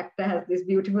one actor has this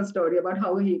beautiful story about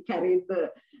how he carried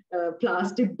the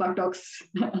plastic buttocks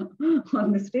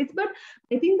on the streets. But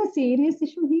I think the serious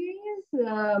issue here is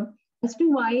as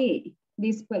to why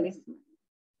these policemen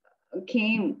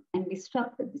came and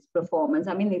disrupted this performance.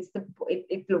 I mean,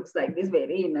 it looks like this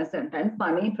very innocent and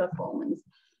funny performance.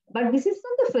 But this is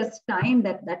not the first time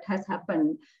that that has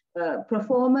happened.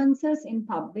 Performances in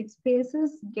public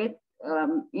spaces get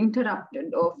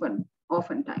interrupted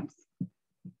oftentimes.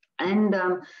 And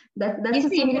that's is a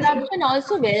the interruption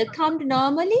also welcomed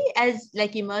normally as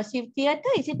like immersive theater?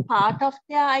 Is it part of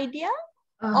their idea?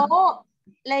 Or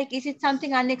like, is it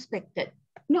something unexpected?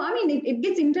 No, I mean, it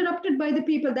gets interrupted by the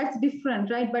people. That's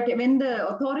different, right? But when the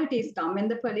authorities come, when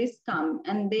the police come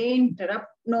and they interrupt,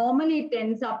 normally it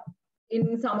ends up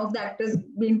in some of the actors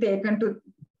being taken to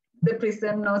the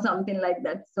prison or something like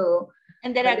that. So,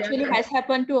 and that actually has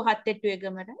happened to Hattettu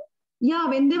Egama, right? Yeah,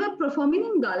 when they were performing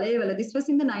in Galevala, this was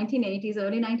in the 1980s,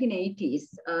 early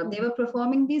 1980s, they were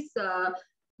performing this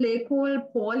play called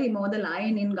Polimo, the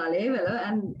Lion in Galevala,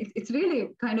 and it's really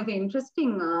kind of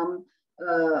interesting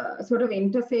sort of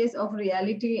interface of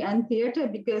reality and theatre,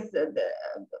 because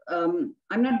I'm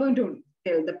not going to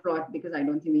tell the plot because I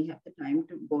don't think we have the time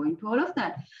to go into all of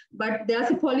that, but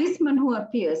there's a policeman who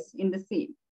appears in the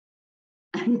scene.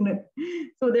 And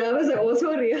so there was also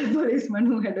a real policeman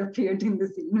who had appeared in the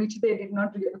scene, which they did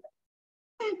not realize.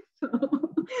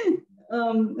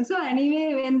 So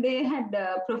anyway, when they had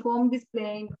performed this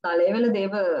play in Kalevala, they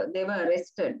were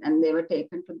arrested and they were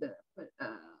taken to the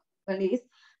police.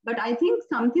 But I think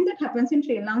something that happens in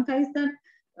Sri Lanka is that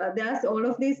there's all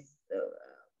of these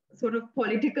sort of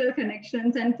political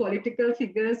connections and political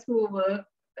figures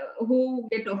who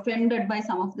get offended by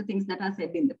some of the things that are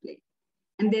said in the play.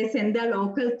 And they send their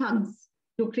local thugs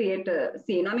to create a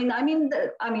scene. I mean,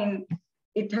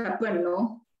 it happened,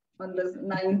 no, on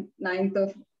the 9th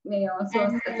of May or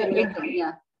so.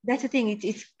 Yeah, that's the thing.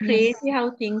 It's crazy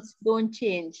how things don't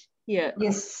change here.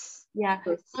 Yes. Yeah.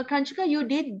 Yes. So Kanchuka, you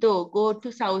did though go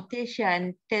to South Asia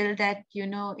and tell that, you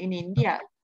know, in India,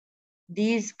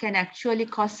 these can actually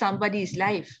cost somebody's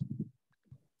life.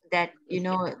 That, you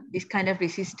know, this kind of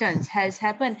resistance has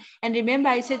happened. And remember,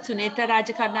 I said Suneta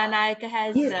Rajakarnanayaka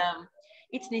has,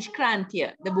 it's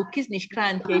Nishkrantiya. The book is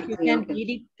Nishkrantiya. If you can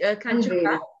read it,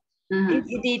 Kanchuka,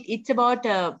 it's about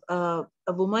a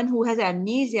woman who has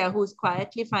amnesia, who's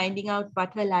quietly finding out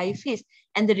what her life is.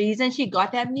 And the reason she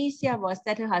got amnesia was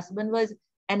that her husband was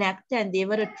an actor and they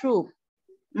were a troupe,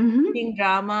 doing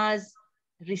dramas,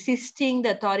 resisting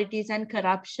the authorities and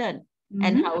corruption,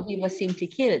 and how he was simply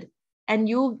killed. And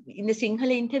you, in the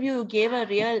Sinhala interview, you gave a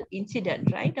real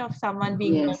incident, right? Of someone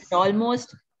being murdered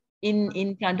almost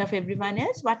in front of everyone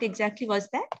else. What exactly was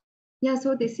that? Yeah,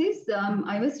 so this is,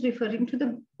 I was referring to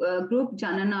the group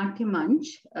Jananatya Manch,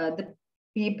 the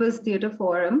People's Theatre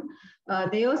Forum.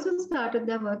 They also started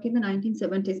their work in the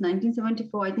 1970s,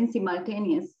 1974, I think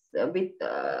simultaneous with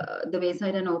the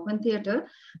Wayside and Open Theatre.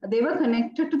 They were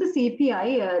connected to the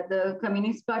CPI, the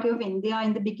Communist Party of India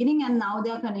in the beginning, and now they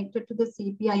are connected to the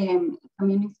CPIM,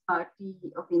 Communist Party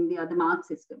of India, the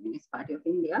Marxist Communist Party of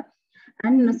India.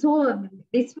 And so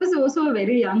this was also a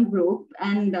very young group,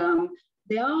 and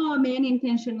their main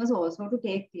intention was also to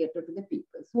take theatre to the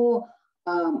people. So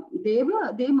they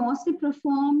mostly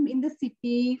performed in the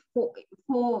city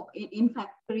in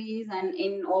factories and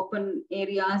in open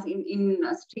areas in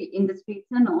the streets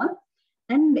and all.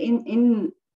 And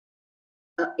in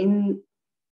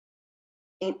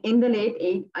the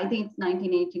late I think it's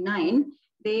 1989,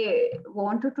 they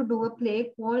wanted to do a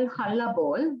play called Halla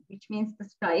Ball, which means the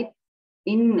strike,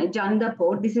 in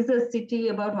Jandapur. This is a city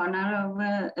about 1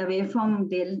 hour away from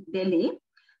Delhi.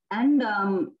 And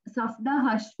Safda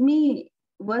Hashmi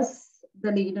was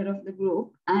the leader of the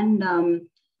group. And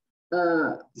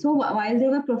so while they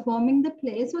were performing the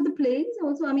play, so the play is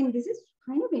also, I mean, this is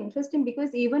kind of interesting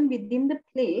because even within the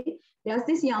play, there's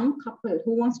this young couple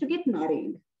who wants to get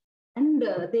married. And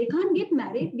they can't get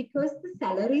married because the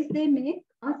salaries they make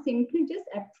are simply just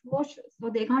atrocious.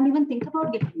 So they can't even think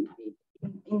about getting married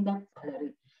in that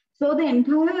salary. So the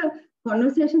entire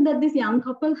conversation that this young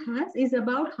couple has is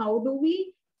about how do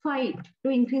we fight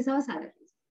to increase our salaries.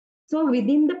 So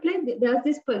within the play, there's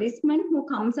this policeman who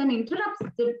comes and interrupts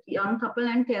the young couple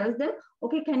and tells them,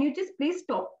 okay, can you just please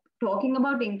stop talking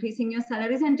about increasing your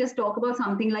salaries and just talk about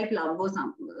something like love or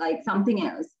something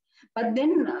else. But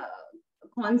then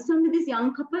constantly this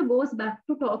young couple goes back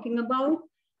to talking about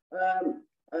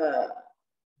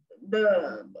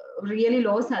the really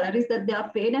low salaries that they are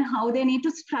paid and how they need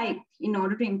to strike in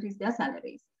order to increase their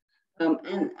salaries.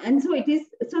 And so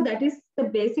that is the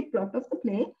basic plot of the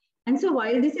play. And so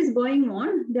while this is going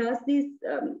on, there's these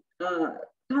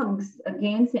thugs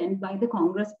again sent by the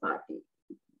Congress party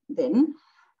then,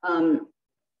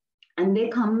 and they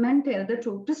come and tell the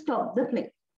troop to stop the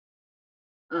play.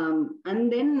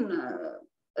 And then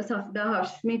Safda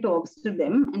Hashmi talks to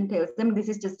them and tells them, this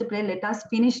is just a play, let us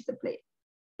finish the play.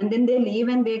 And then they leave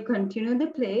and they continue the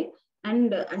play.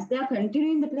 And as they are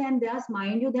continuing the play, and there's,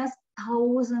 mind you, there's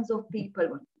thousands of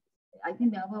people. I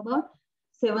think there were about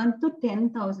 7,000 to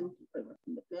 10,000 people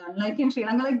watching the play. Unlike in Sri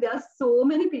Lanka, like there are so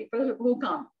many people who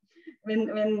come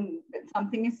when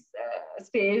something is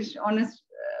staged on a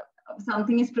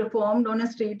something is performed on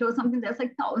a street or something. There's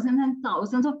like thousands and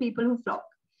thousands of people who flock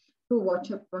to watch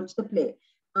the play.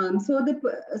 So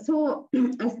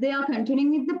as they are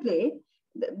continuing with the play,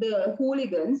 the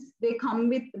hooligans, they come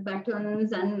with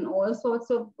batons and all sorts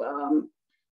of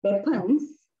weapons.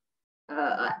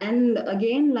 And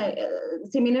again, like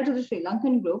similar to the Sri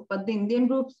Lankan group, but the Indian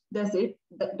group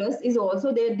is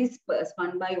also they disperse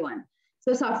one by one.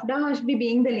 So Safda Hashmi,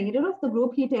 being the leader of the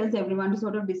group, he tells everyone to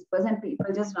sort of disperse, and people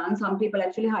just run. Some people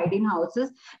actually hide in houses,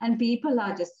 and people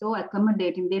are just so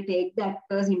accommodating. They take the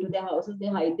actors into their houses, they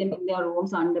hide them in their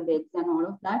rooms, under beds and all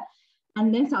of that.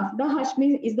 And then Safda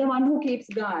Hashmi is the one who keeps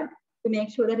guard to make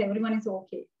sure that everyone is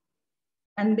okay.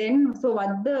 And then, so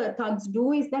what the thugs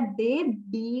do is that they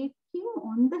beat him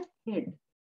on the head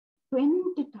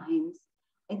 20 times.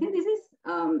 I think this is,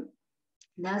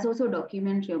 there's also a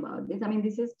documentary about this. I mean,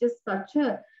 this is just such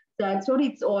a sad story.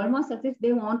 It's almost as if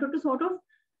they wanted to sort of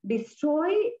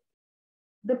destroy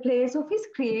the place of his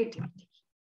creativity.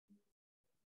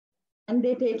 And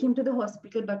they take him to the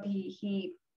hospital, but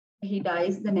he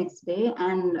dies the next day.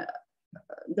 And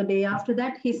the day after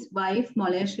that, his wife,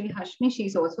 Moleshri Hashmi,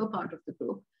 she's also part of the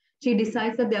group. She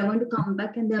decides that they're going to come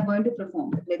back and they're going to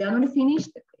perform the play. They're going to finish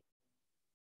the play.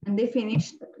 And they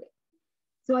finish the play.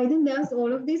 So I think there's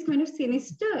all of these kind of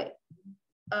sinister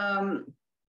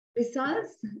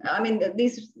results. I mean,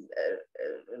 these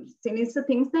sinister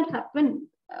things that happen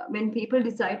when people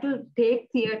decide to take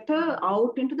theatre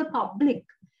out into the public,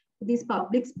 these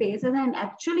public spaces, and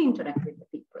actually interact with the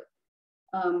people.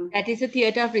 That is a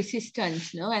theatre of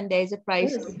resistance, no? And there is a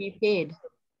price to be paid.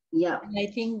 Yeah. And I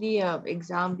think the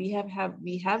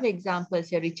we have examples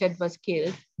here. Richard was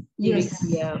killed during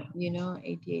the,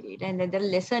 88, and then there are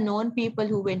lesser known people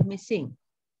who went missing.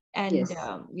 And,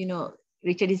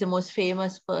 Richard is the most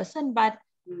famous person, but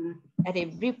at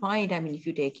every point, I mean, if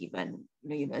you take even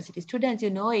university students,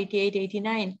 88,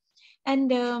 89,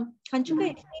 and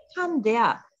Kanchuka, it come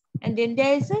there. And then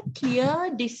there is a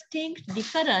clear, distinct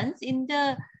difference in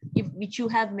which you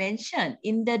have mentioned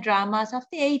in the dramas of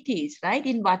the 80s, right?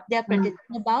 In what they are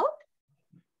protesting about?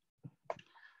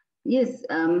 Yes,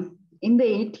 in the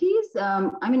 80s,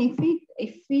 I mean,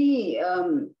 if we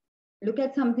look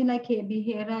at something like K.B.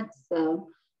 Herat's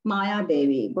Maya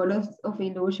Devi, Goddess of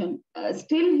Illusion,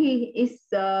 still he is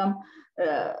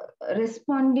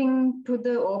responding to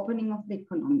the opening of the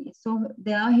economy. So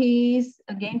there he is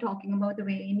again talking about the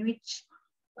way in which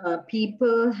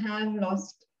people have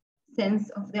lost sense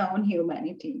of their own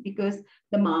humanity because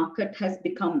the market has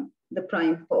become the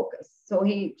prime focus. So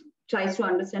he tries to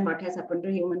understand what has happened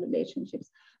to human relationships,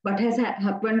 what has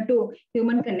happened to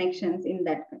human connections in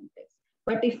that context.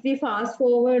 But if we fast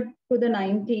forward to the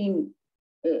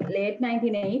late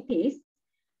 1980s,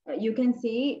 you can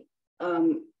see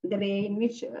the way in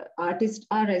which artists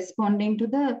are responding to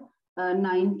the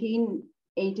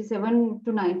 1987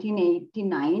 to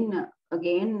 1989,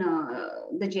 again,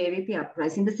 the JVP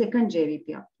uprising, the second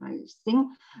JVP uprising,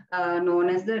 known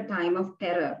as the time of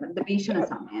terror, the Bhishana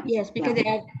Samayam. Yes, because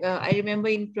I remember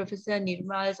in Professor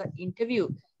Nirmal's interview,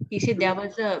 he said there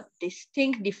was a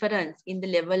distinct difference in the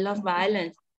level of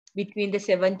violence between the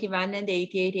 71 and the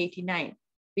 88, 89.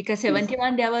 Because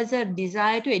 71, there was a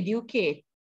desire to educate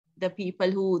the people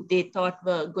who they thought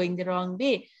were going the wrong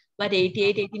way. But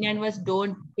 88, 89 was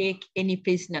don't take any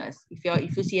prisoners. If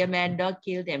you see a mad dog,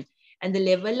 kill them. And the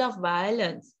level of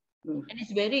violence, and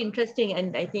it's very interesting.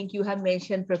 And I think you have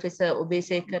mentioned Professor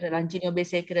Ranjini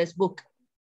Obesekara's book.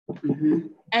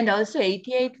 And also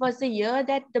 88 was the year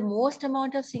that the most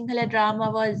amount of Sinhala drama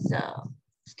was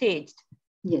staged.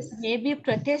 Yes. Maybe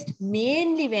protest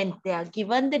mainly went there,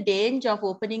 given the danger of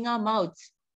opening our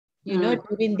mouths,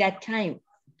 during that time.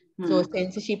 So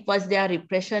censorship was there,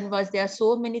 repression was there,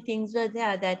 so many things were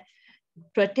there that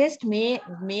protest may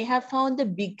have found the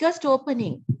biggest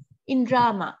opening in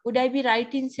drama. Would I be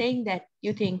right in saying that,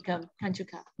 you think,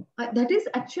 Kanchuka? That is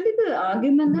actually the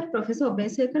argument that Professor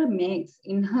Obesekara makes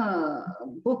in her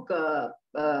book,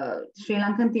 Sri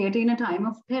Lankan Theatre in a Time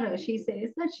of Terror. She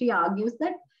says that she argues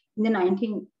that in the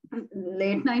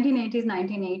late 1980s,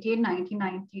 1988,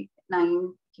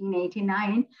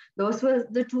 1989, those were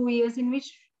the 2 years in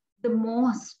which the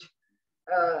most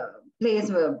plays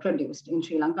were produced in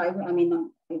Sri Lanka. I mean,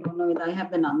 I don't know if I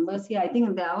have the numbers here. I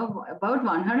think there were about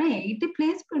 180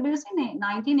 plays produced in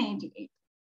 1988.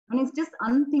 I mean, it's just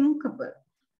unthinkable.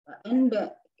 And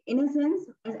in a sense,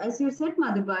 as you said,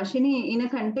 Madhubhashini, in a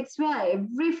context where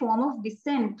every form of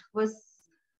dissent was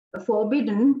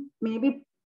forbidden, maybe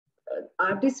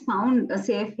artists found a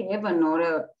safe haven or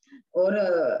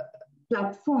a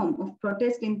platform of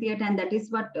protest in theatre, and that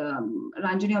is what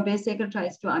Ranjani Obesekar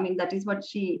tries to. I mean, that is what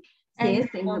she says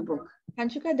in the book.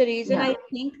 Kanchuka, the reason I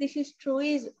think this is true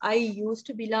is I used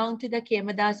to belong to the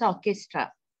Kemadasa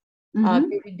Orchestra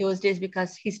in those days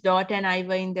because his daughter and I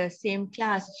were in the same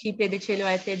class. She played the cello,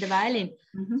 I played the violin.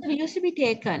 So we used to be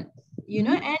taken, you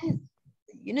know, and,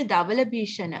 you know,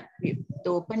 Davalabhishana, the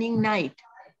opening night,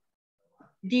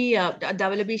 the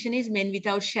Davalabhishana is Men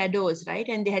Without Shadows, right?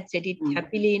 And they had set it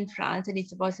happily in France, and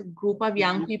it's about a group of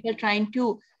young people trying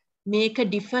to make a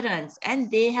difference. And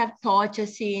they have torture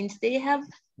scenes. They have,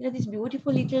 you know, this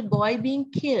beautiful little boy being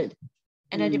killed.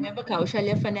 And I remember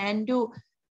Kaushalya Fernando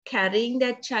carrying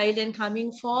that child and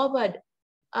coming forward.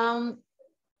 Kanchuka,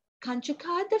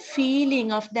 the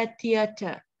feeling of that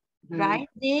theater, right?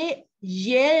 They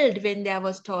yelled when there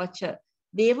was torture.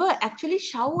 They were actually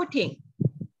shouting.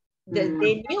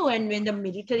 They knew, and when the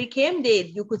military came,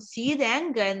 you could see the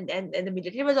anger, and the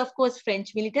military was, of course,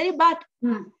 French military, but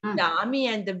the army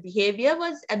and the behavior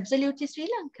was absolutely Sri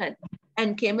Lankan.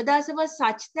 And Kemadasa was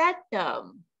such that,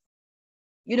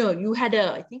 you know, you had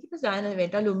I think it was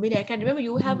Lumbini, I can't remember,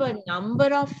 you have a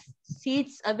number of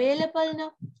seats available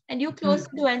now, and you close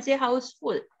the door and say, house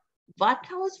full. What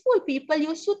house full? People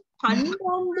used to punch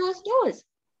on those doors.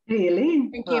 Really?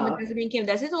 And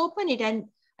Kemadasa says, open it. And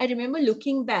I remember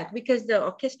looking back because the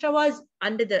orchestra was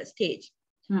under the stage,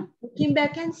 looking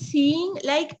back and seeing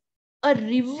like a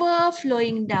river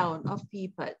flowing down of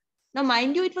people. Now,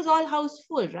 mind you, it was all house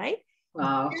full, right?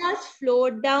 Wow. Just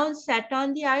flowed down, sat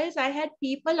on the aisles. I had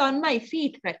people on my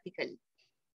feet practically.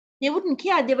 They wouldn't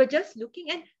care. They were just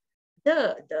looking at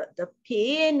the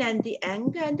pain and the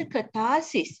anger and the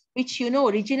catharsis, which, you know,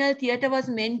 original theatre was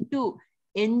meant to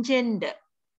engender.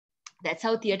 That's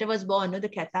how theatre was born, no? The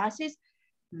catharsis.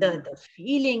 The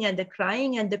feeling and the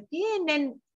crying and the pain,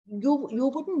 and you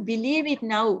wouldn't believe it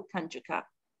now, Kanchuka,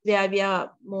 where we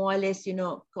are more or less, you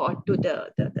know, caught to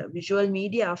the visual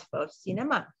media of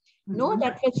cinema. No,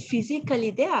 that was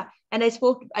physically there. And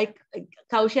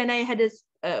Kausha and I had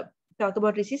a talk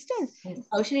about resistance.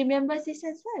 Kausha remembers this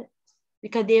as well,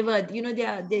 because they were, you know,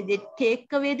 they take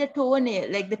away the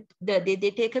toenail, like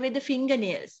they take away the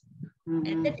fingernails.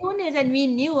 And the toenails, and we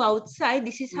knew outside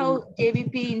this is how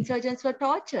JVP insurgents were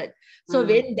tortured. So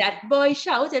when that boy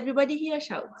shouts, everybody here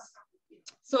shouts.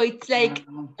 So it's like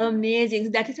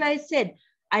amazing. That is why I said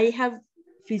I have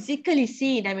physically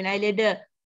seen. I mean, I led a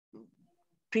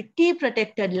pretty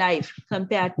protected life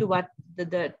compared to what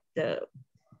the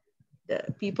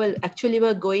people actually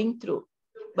were going through.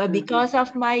 But because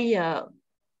of my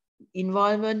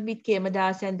involvement with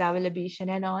Kemadasa and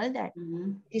Davalabhishana and all that,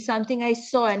 is something I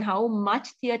saw, and how much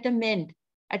theatre meant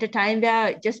at a time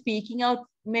where just speaking out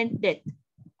meant death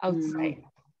outside.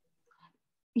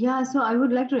 Yeah, so I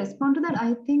would like to respond to that.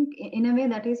 I think in a way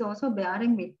that is also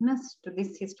bearing witness to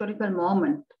this historical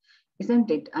moment, isn't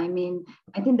it? I mean,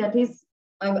 I think that is,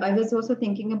 I was also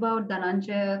thinking about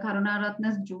Dhananjaya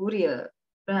Karunaratna's Juriya.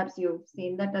 Perhaps you've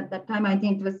seen that at that time. I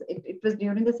think it was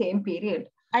during the same period.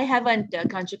 I haven't,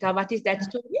 Kanchuka. What is that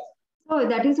story? So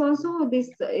that is also this,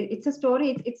 it's a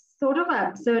story, it's sort of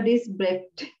absurdist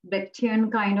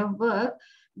Brechtian kind of work,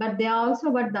 but they are also,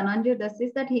 what Dhananjaya does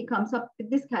is that he comes up with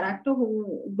this character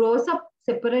who grows up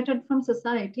separated from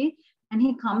society, and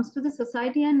he comes to the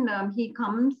society, and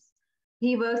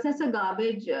he works as a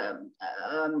garbage,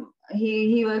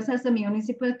 he works as a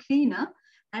municipal cleaner,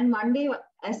 and one day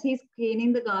as he's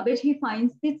cleaning the garbage, he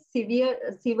finds this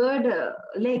severed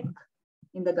leg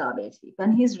in the garbage heap,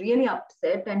 and he's really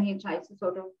upset, and he tries to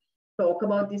sort of talk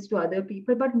about this to other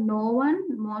people, but no one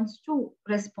wants to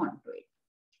respond to it,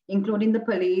 including the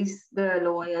police, the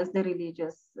lawyers, the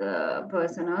religious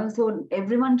personnel. So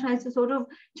everyone tries to sort of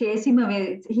chase him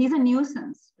away. He's a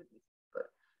nuisance to these people.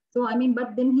 So I mean,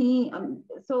 but then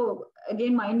so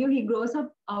again, mind you, he grows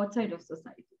up outside of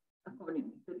society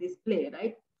according to this play,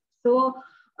 right? So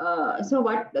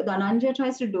what Dhananjaya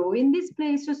tries to do in this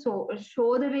play is to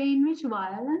show the way in which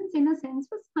violence, in a sense,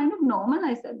 was kind of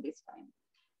normalized at this time.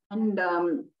 And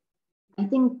I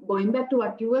think going back to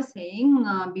what you were saying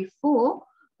before,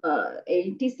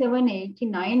 87,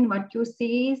 89, what you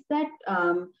see is that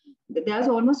there's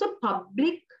almost a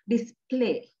public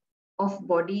display of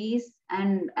bodies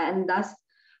and thus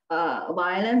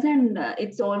violence, and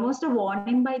it's almost a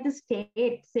warning by the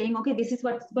state saying, okay, this is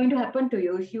what's going to happen to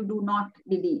you if you do not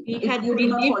believe. We had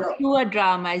lived through a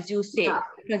drama, as you say,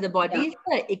 because the bodies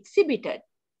were exhibited.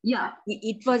 Yeah.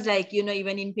 It was like, you know,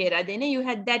 even in Peradeniya, you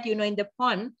had that, you know, in the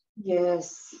pond,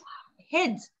 Yes.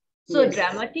 Heads. So Yes.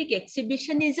 dramatic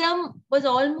exhibitionism was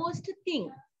almost a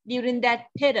thing during that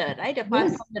terror, right? Apart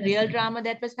Yes. from the real drama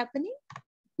that was happening.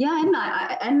 Yeah, and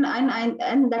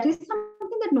that is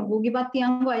something that Nobugi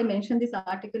Batiango, I mentioned this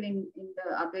article in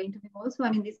the other interview also.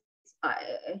 I mean, this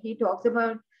he talks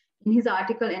about in his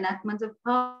article Enactments of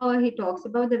Power. He talks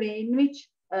about the way in which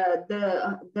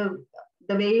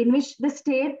the way in which the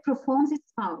state performs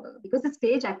its power, because the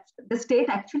state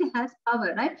actually has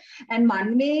power, right? And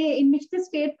one way in which the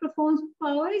state performs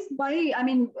power is by, I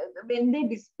mean, when they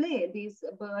display these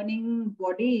burning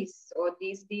bodies or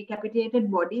these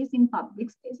decapitated bodies in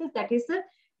public spaces, that is a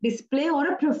display or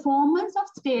a performance of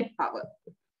state power.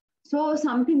 So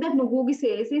something that Nobugi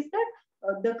says is that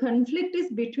the conflict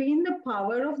is between the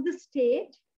power of the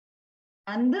state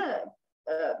and the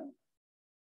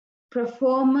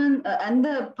performance and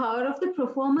the power of the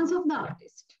performance of the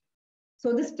artist.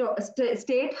 So the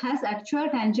state has actual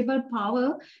tangible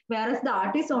power, whereas the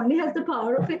artist only has the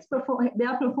power of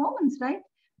their performance, right?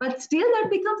 But still that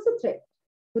becomes a threat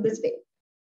to the state.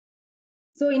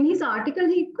 So in his article,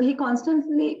 he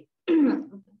constantly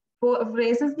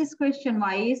raises this question: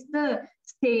 why is the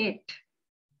state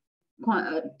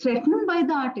threatened by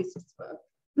the artist's work?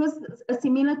 Because a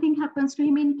similar thing happens to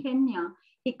him in Kenya.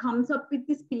 He comes up with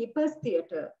this people's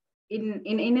theater in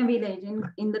a village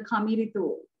in the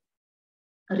Kamiritu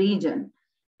region.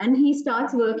 And he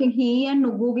starts working, he and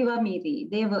Nubugiwa Miri,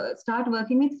 they start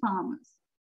working with farmers.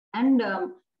 And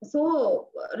so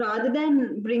rather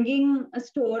than bringing a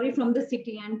story from the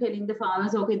city and telling the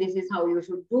farmers, okay, this is how you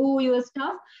should do your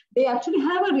stuff, they actually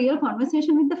have a real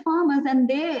conversation with the farmers, and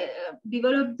they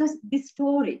develop this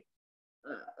story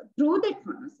through that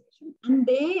conversation. And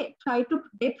they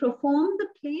perform the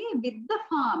play with the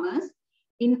farmers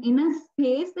in a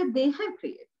space that they have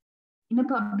created, in a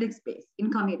public space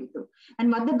in Kamiritu.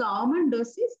 And what the government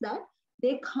does is that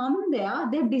they come there,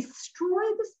 they destroy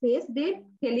the space, they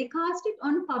telecast it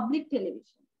on public television.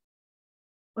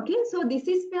 Okay, so this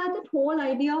is where that whole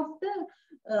idea of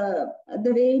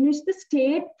the way in which the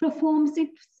state performs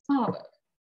its power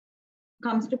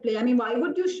comes to play. I mean, why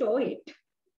would you show it?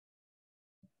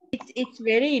 It's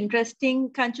very interesting,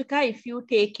 Kanchuka, if you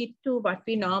take it to what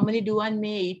we normally do on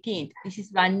May 18th. This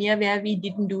is 1 year where we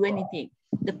didn't do anything.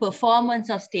 The performance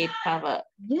of state power.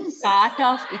 Yes. It's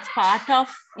part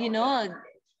of, you know,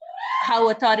 how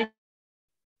authority.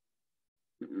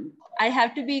 I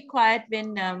have to be quiet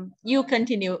when you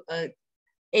continue.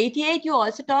 88, you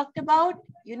also talked about,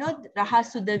 you know,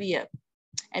 Rahasudaviya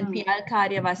and Piyal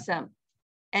Karyavasam.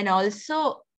 And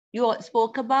also you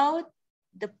spoke about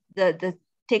the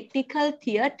technical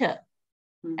theater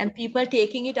and people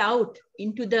taking it out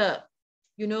into the,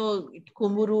 you know,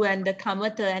 Kumuru and the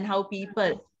Kamata, and how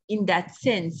people in that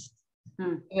sense,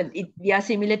 we are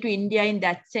similar to India in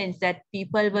that sense, that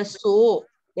people were so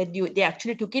that they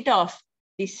actually took it off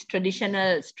this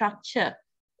traditional structure.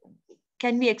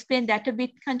 Can we explain that a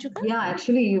bit, Kanchuka? Yeah,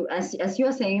 actually, as you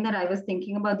are saying that, I was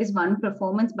thinking about this one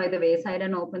performance by the Wayside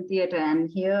and Open Theatre, and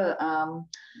here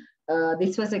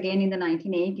this was again in the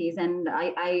 1980s, and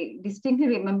I distinctly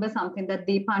remember something that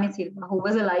Deepani Silva, who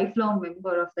was a lifelong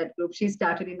member of that group, she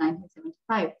started in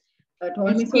 1975.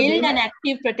 Told me, still an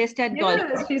active protester at golf.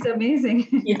 Yes, she's amazing.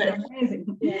 She's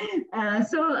amazing. Yeah.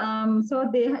 So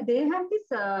they have this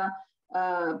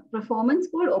performance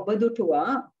called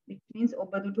Obadutua, which means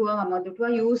Obadutua,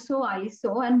 Amadutua, you so, I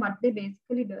so, and what they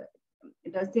basically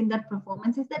does in that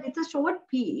performance is that it's a short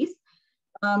piece.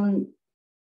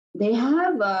 They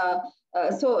have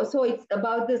so it's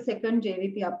about the second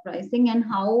JVP uprising and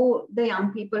how the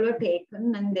young people were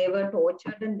taken and they were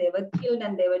tortured and they were killed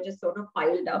and they were just sort of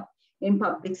piled up in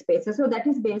public spaces. So that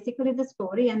is basically the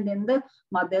story. And then the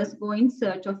mothers go in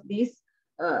search of these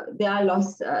they are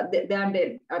lost, they are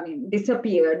dead, I mean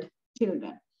disappeared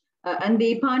children. And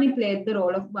Deepani played the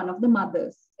role of one of the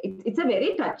mothers. It's a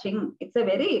very touching, it's a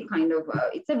very kind of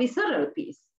it's a visceral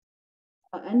piece.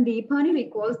 And Deepani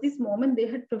recalls this moment they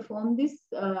had performed this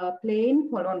play in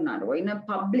Polonnaru, in a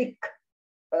public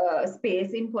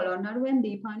space in Polonnaru. And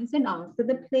Deepani said after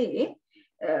the play,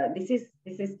 this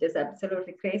is just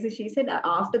absolutely crazy. She said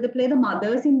after the play, the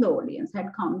mothers in the audience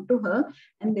had come to her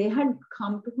and they had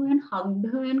come to her and hugged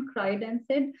her and cried and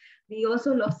said, we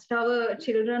also lost our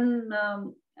children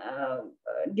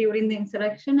during the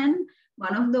insurrection. And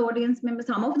one of the audience members,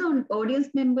 some of the audience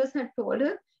members had told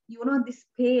her, you know, this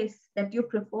space that you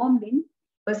performed in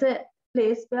was a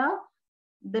place where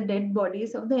the dead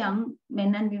bodies of the young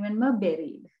men and women were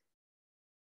buried.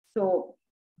 So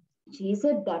she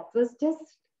said that was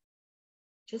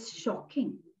just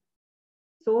shocking.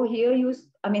 So here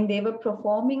I mean, they were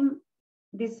performing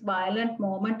this violent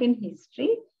moment in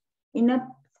history in a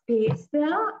space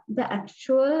where the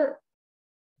actual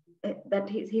that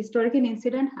his historical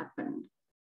incident happened.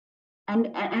 And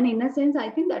in a sense, I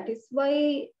think that is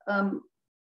why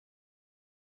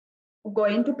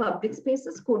going to public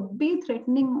spaces could be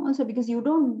threatening also, because you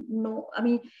don't know, I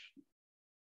mean,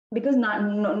 because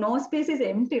no space is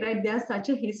empty, right? There's such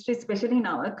a history, especially in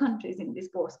our countries, in these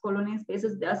post-colonial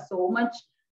spaces, there's so much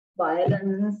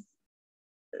violence.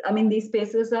 I mean, these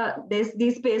spaces are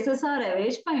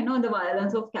ravaged by, the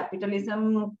violence of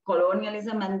capitalism,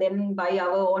 colonialism, and then by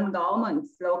our own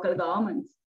governments, local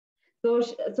governments.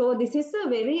 So this is a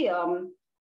very,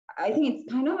 I think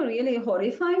it's kind of a really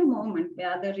horrifying moment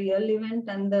where the real event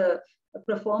and the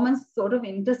performance sort of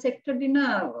intersected in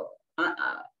a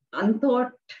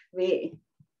unthought way.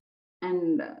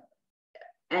 And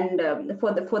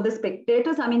for the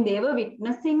spectators, I mean, they were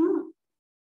witnessing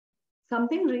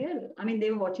something real. I mean,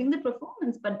 they were watching the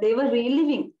performance, but they were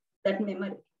reliving that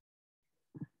memory.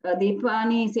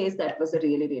 Deepani says that was a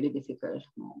really, really difficult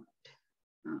moment,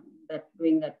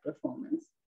 doing that performance.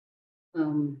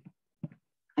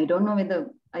 I don't know whether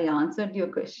I answered your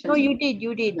question. No, you did.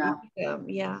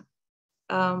 Yeah.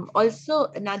 Also,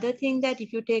 another thing that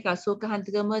if you take Asoka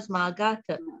Hantagama's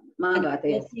Magatha,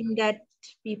 yes. thing that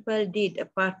people did,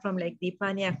 apart from like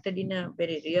Deepani acted in a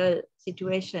very real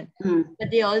situation, but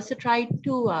they also tried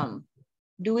to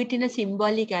do it in a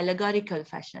symbolic, allegorical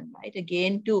fashion, right?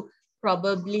 Again, to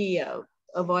probably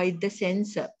avoid the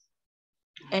censor.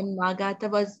 And Magatha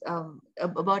was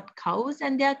about cows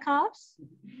and their calves.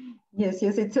 Yes,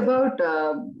 it's about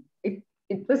it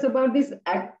was about this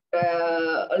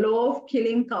law of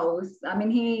killing cows. I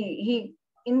mean, he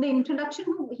in the introduction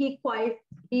he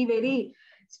very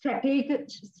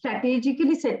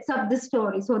strategically sets up the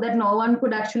story so that no one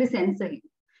could actually censor him.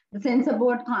 The censor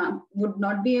board would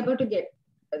not be able to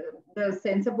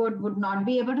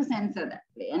censor that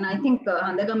play, and I think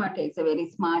Handagama takes a very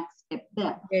smart step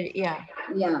there. Yeah.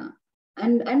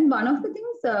 And one of the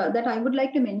things that I would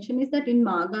like to mention is that in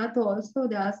Magatha also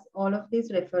there's all of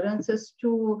these references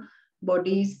to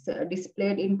bodies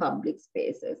displayed in public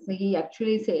spaces. So he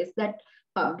actually says that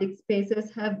public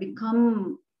spaces have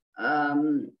become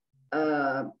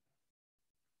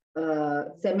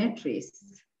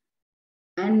cemeteries.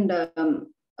 And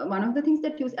one of the things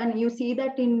that you see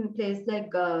that in places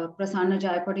like Prasanna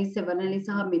Jayakodi's Sevanali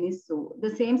Saha Minissu,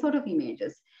 the same sort of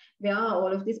images, where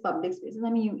all of these public spaces,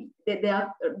 I mean, they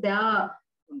are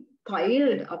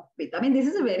piled up with, I mean, this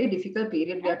is a very difficult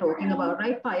period we are talking about,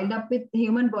 right? Piled up with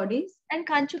human bodies. And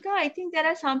Kanchuka, I think there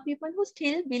are some people who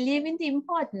still believe in the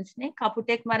importance.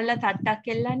 Kaputek marala thattak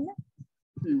kellanna.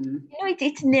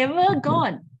 It's never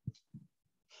gone.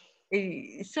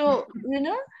 So,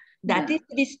 that is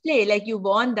the display, like you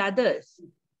warned others.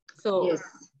 So yes.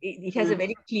 it has a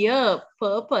very clear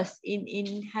purpose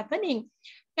in happening.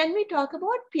 Can we talk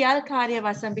about Piyal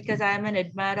Karyavasam, because I am an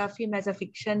admirer of him as a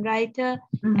fiction writer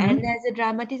and as a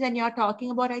dramatist, and you're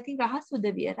talking about, I think,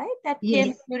 Rahasudaviya, right? That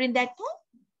came during that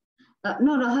time?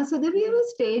 No, Rahasudaviya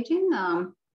was staged in, I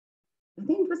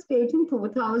think it was staged in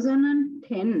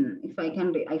 2010, if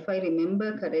I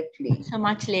remember correctly. So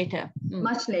much later.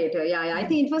 Much later, yeah. I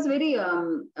think it was very,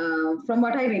 from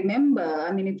what I remember,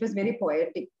 I mean, it was very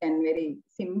poetic and very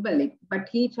symbolic, but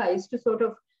he tries to sort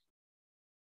of,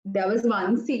 there was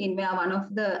one scene where one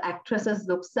of the actresses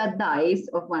looks at the eyes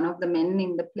of one of the men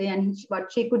in the play, and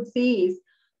what she could see is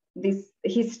this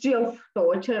history of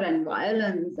torture and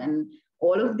violence and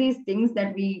all of these things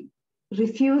that we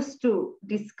refuse to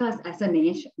discuss as a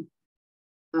nation.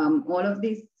 All of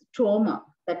this trauma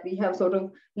that we have sort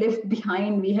of left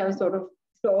behind, we have sort of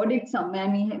stored it somewhere,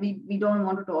 and we don't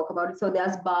want to talk about it. So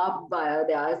there's barbed wire,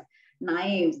 there's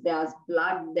knives, there's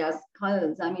blood, there's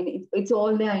skulls. I mean, it's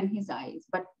all there in his eyes,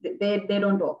 but they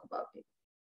don't talk about it.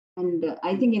 And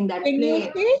I think in that when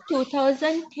play, you say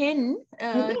 2010,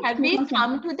 have we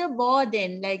come to the war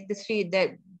then, like the street,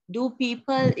 that do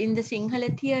people in the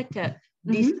Sinhala theatre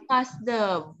discuss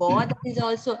the war that is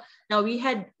also, now we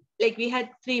had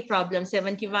three problems,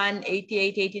 71,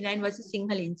 88, 89 was the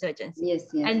Sinhala insurgency.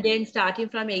 Yes. And then starting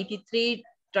from 83,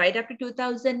 right up to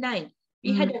 2009,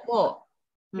 we had a war.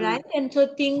 Right? And so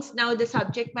things, now the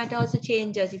subject matter also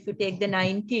changes. If you take the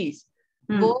 90s,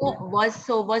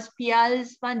 was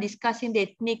Piyal's one discussing the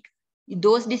ethnic,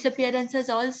 those disappearances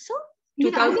also?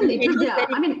 Yeah, I think it was there.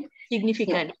 I mean,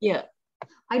 significant. Yeah.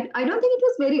 I don't think it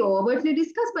was very overtly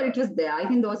discussed, but it was there. I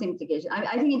think those implications.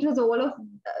 I think it was all of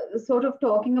sort of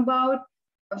talking about,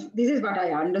 this is what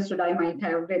I understood. I might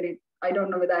have read it. I don't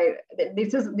know whether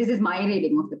this is my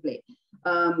reading of the play.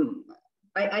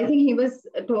 I think he was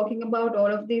talking about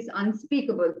all of these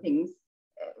unspeakable things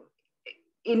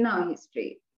in our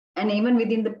history, and even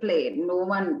within the play, no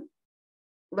one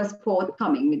was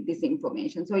forthcoming with this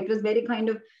information. So it was very kind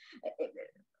of,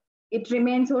 it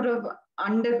remained sort of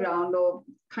underground, or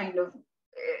kind of,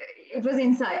 it was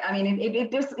inside. I mean,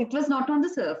 it was not on the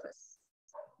surface,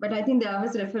 but I think there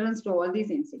was reference to all these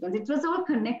incidents. It was all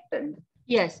connected.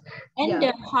 Yes. And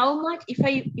how much,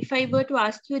 if I were to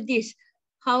ask you this,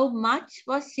 how much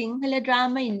was Sinhala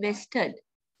drama invested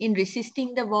in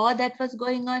resisting the war that was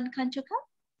going on, Kanchuka?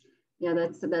 Yeah,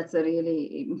 that's a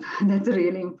really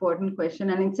important question,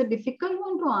 and it's a difficult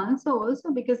one to answer also,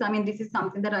 because I mean, this is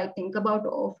something that I think about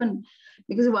often,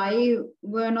 because why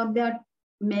were not there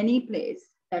many plays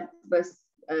that was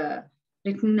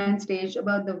written and staged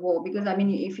about the war? Because I mean,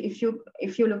 if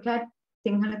you look at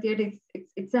Sinhala theatre,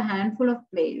 it's a handful of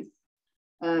plays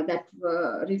that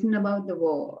were written about the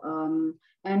war,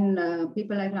 and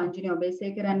people like Ranjini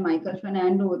Obesekar and Michael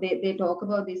Fernando, they talk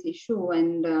about this issue,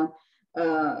 and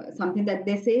something that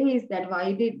they say is that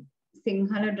why did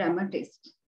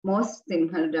most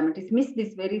Sinhala dramatists miss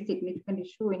this very significant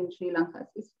issue in Sri Lanka's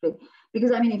history?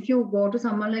 Because I mean, if you go to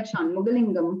someone like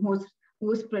Shanmugalingam,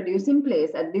 who's producing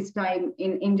plays at this time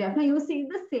in Jaffna, you see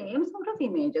the same sort of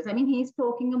images. I mean, he's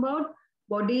talking about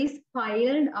bodies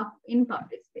piled up in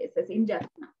public spaces in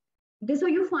Jaffna. Okay, so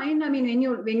you find, I mean,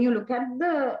 when you look at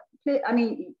the play, I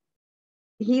mean,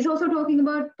 he's also talking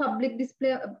about public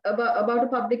display, about a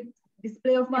public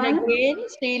display of violence. And again,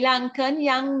 Sri Lankan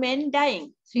young men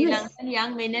dying. Sri Lankan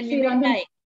young men and women dying.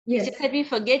 Yes. It's just that we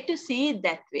forget to see it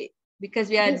that way, because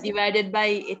we are divided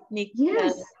by ethnic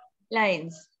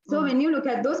lines. So when you look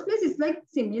at those places, it's like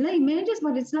similar images,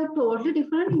 but it's like totally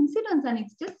different incidents, and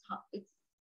it's just,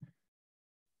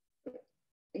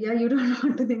 you don't know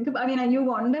what to think about. I mean, you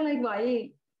wonder like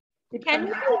why.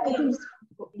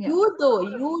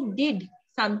 You did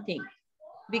something,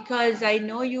 because I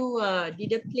know you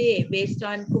did a play based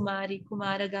on Kumari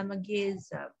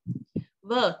Kumaragamage's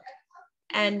work.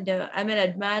 And I'm an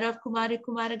admirer of Kumari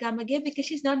Kumaragamage, because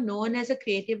she's not known as a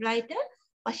creative writer,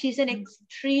 but she's an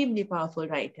extremely powerful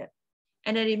writer.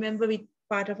 And I remember with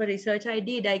part of a research I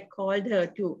did, I called her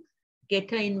to get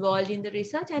her involved in the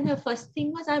research. And her first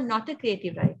thing was, I'm not a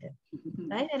creative writer,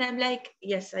 right? And I'm like,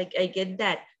 yes, I get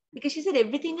that. Because she said,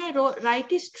 everything I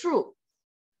write is true.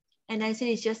 And I said,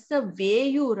 it's just the way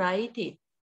you write it.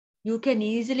 You can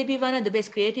easily be one of the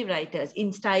best creative writers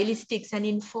in stylistics and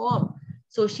in form.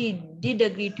 So she did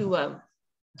agree to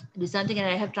do something, and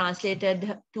I have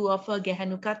translated 2 of her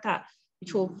Gehanu Katha,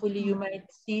 which hopefully you might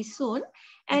see soon.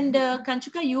 And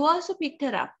Kanchuka, you also picked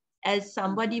her up as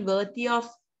somebody worthy of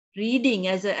reading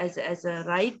as a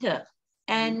writer.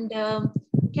 And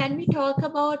can we talk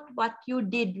about what you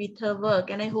did with her work?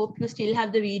 And I hope you still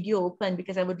have the video open,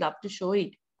 because I would love to show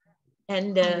it.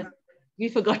 And we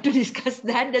forgot to discuss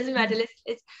that. Doesn't matter.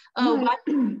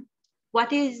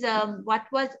 What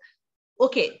was,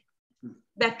 okay,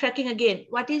 backtracking again.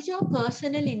 What is your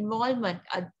personal involvement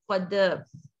for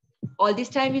all this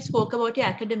time we spoke about your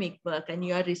academic work and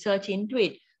your research into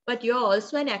it, but you're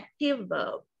also an active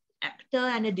actor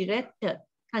and a director,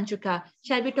 Kanchuka.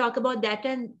 Shall we talk about that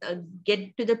and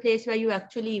get to the place where you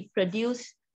actually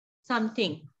produce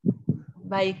something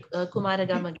by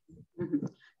Kumaragamage?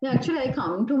 Yeah, actually, I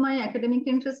come to my academic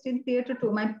interest in theatre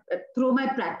through my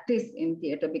practice in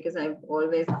theatre, because I've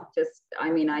always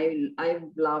I've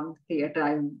loved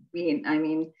theatre.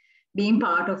 Being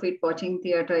part of it, watching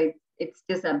theatre, it's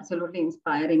just absolutely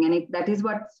inspiring, and that is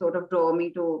what sort of drove me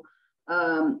to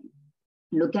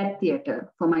look at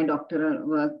theatre for my doctoral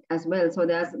work as well. So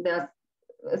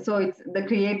so it's the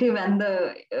creative and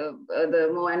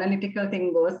the more analytical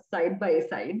thing goes side by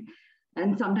side.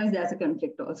 And sometimes there's a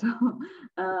conflict also.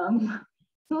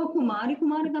 So Kumari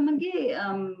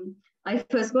Gamage, I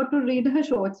first got to read her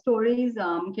short stories,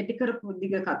 Ketikara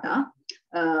Puddiga Katha,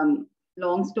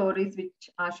 long stories which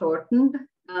are shortened,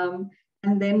 and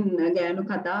then Gayanu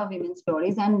Katha, women's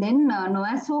stories, and then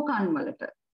Noaso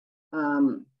Kanwalata,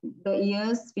 the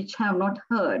ears which have not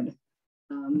heard.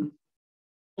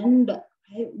 And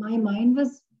my mind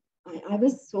was, I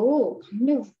was so kind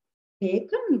of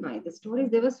taken by the stories.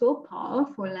 They were so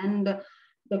powerful, and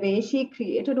the way she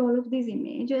created all of these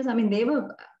images, I mean, they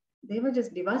were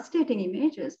just devastating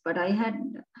images, but I had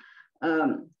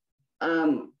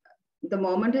the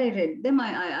moment I read them,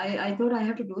 I thought I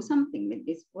have to do something with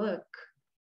this work,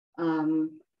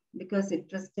 because it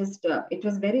was just it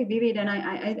was very vivid. And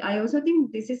I also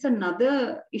think this is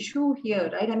another issue here,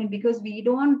 right? I mean, because we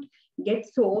don't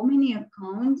get so many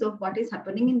accounts of what is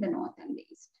happening in the North and the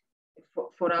East.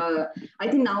 I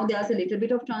think now there's a little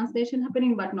bit of translation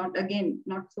happening, but not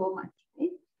so much.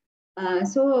 Right?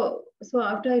 So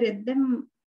after I read them,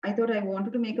 I thought I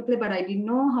wanted to make a play, but I didn't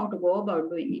know how to go about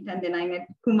doing it. And then I met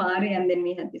Kumari, and then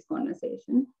we had this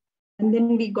conversation. And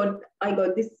then we got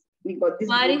this.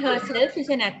 Kumari herself is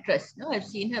an actress. No, I've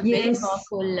seen her very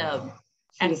powerful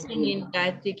acting in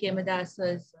Gayatri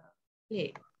Kemadasa's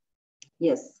play.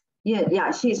 Yes,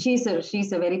 yeah. She's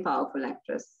a very powerful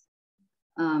actress.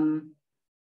 So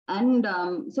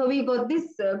we got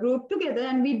this group together,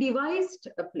 and we devised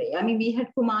a play. I mean, we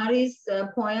had Kumari's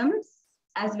poems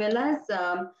as well as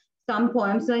some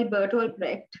poems by Bertolt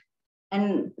Brecht,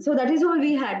 and so that is all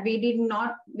we had. We didn't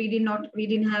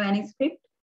have any script,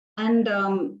 and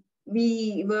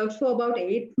we worked for about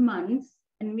 8 months,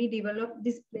 and we developed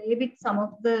this play with some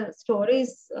of the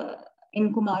stories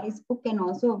in Kumari's book and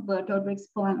also Bertolt Brecht's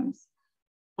poems.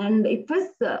 And it was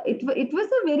a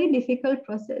very difficult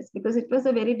process, because it was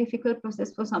a very difficult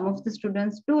process for some of the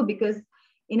students too, because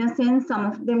in a sense, some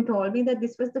of them told me that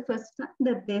this was the first time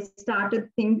that they started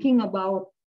thinking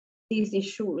about these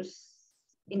issues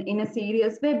in a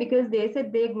serious way, because they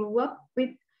said they grew up with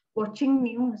watching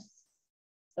news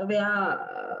where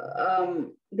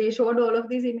they showed all of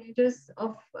these images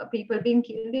of people being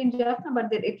killed in Jaffna, but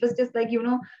it was just like,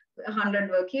 100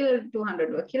 were killed,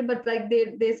 200 were killed, but like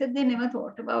they said they never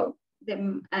thought about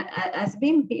them as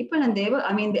being people, and they were,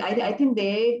 I think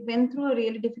they went through a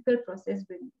really difficult process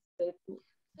with it.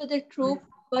 So the troupe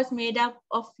was made up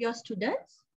of your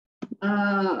students?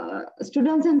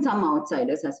 Students and some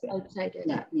outsiders as well. Outsiders.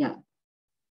 Yeah.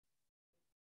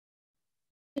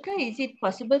 Okay, is it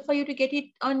possible for you to get it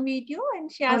on video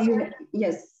and share?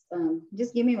 Yes.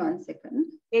 Just give me 1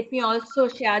 second. Let me also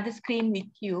share the screen with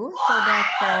you so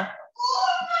that...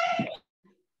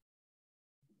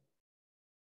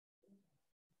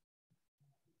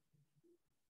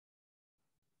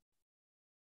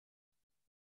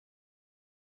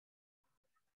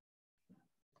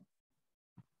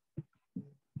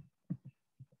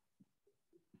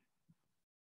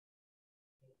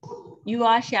 You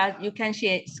can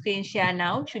share screen share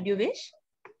now, should you wish.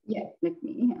 Yeah, let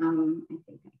me, I think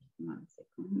 1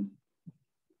 second.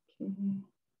 Okay.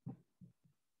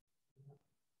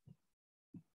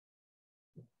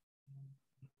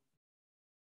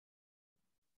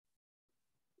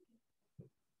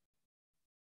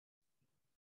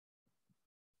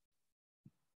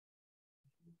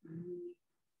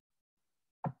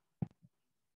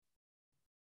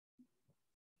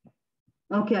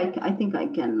 Okay, I think I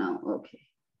can now. Okay.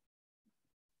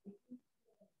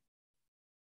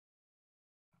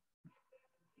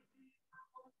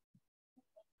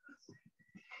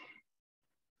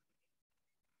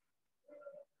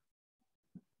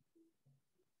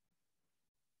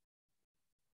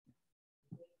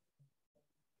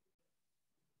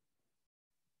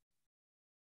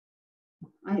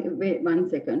 Wait 1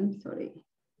 second, sorry.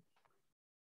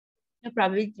 No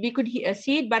problem. We could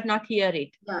see it, but not hear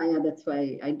it. Yeah, that's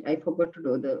why I forgot to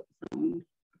do the sound.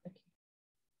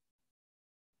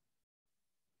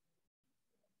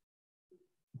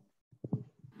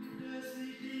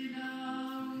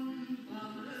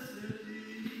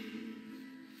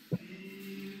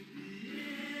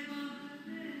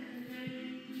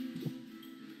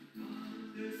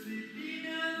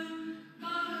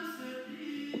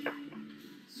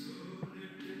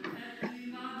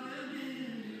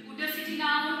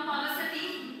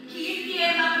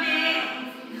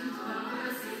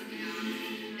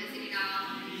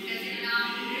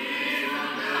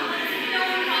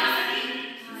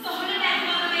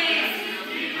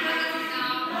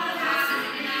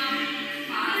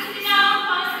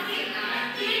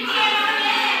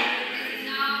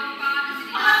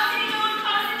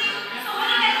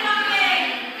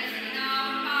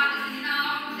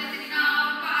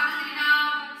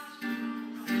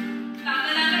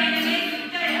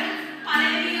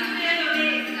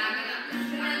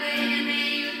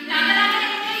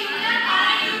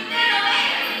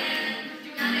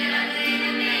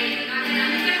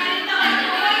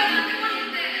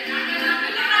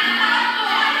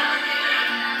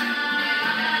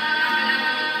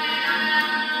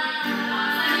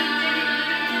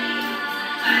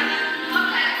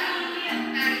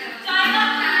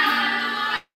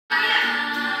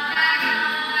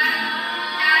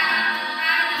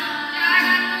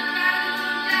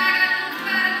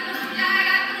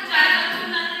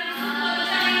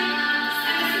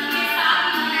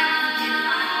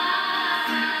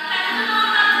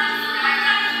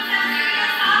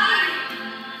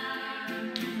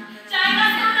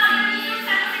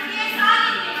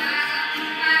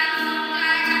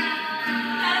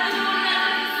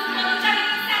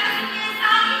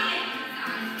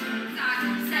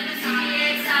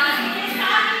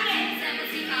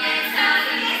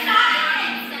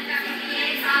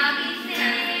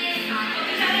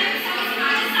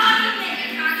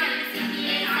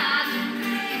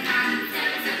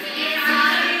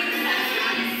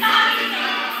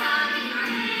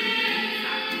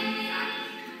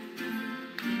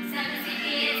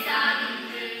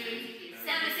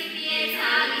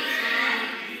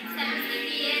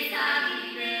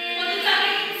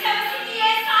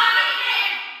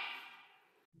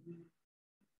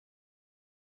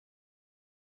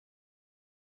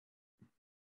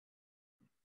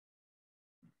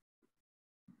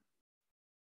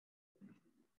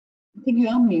 I think you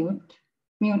are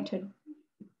muted.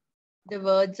 The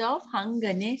words of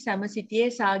hungane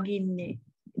samasitiye saginne.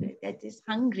 That is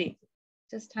hungry,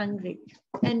 just hungry.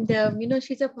 And you know,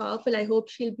 she's a powerful. I hope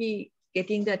she'll be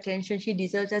getting the attention she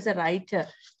deserves as a writer.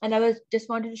 And I was just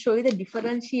wanted to show you the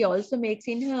difference she also makes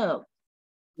in her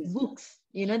books.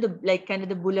 You know, the like kind of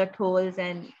the bullet holes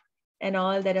and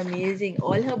all that amazing.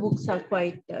 All her books are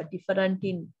quite different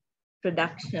in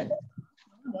production.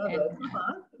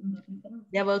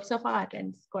 They're works of art,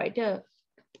 and it's quite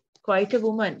a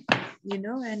woman, you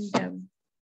know, and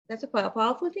that's a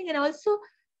powerful thing. And also,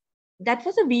 that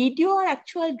was a video or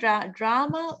actual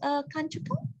drama,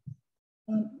 Kanchuka?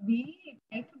 We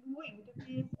try to do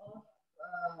interface of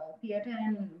theatre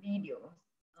and video.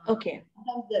 Okay.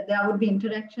 There would be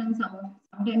interaction.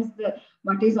 Sometimes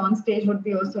what is on stage would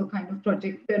be also kind of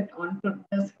projected on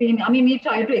the screen. I mean, we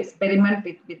try to experiment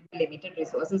with limited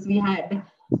resources we had.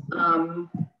 Where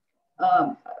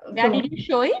did you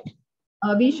show it?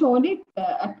 We showed it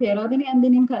at Peradeniya and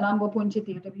then in Colombo Punchi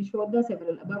Theatre. We showed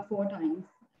about 4 times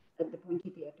at the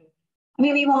Punchi Theatre. I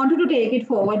mean, we wanted to take it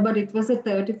forward, but it was a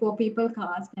 34 people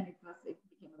cast and it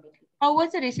became a bit. How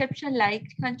was the reception like,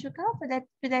 Kanchuka, for that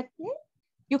play?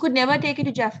 You could never take it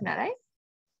to Jaffna, right?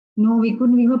 No, we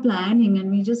couldn't. We were planning and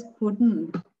we just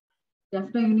couldn't.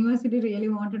 Jaffna University really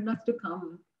wanted us to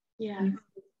come. Yeah.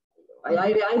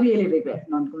 I really regret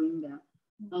not going there.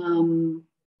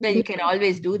 Well, you can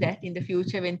always do that in the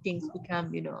future when things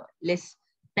become, you know, less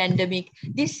pandemic.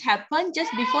 This happened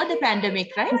just before the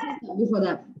pandemic, right? Before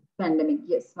the pandemic,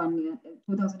 yes, 1 year,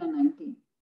 2019.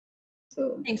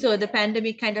 So the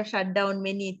pandemic kind of shut down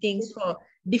many things for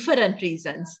different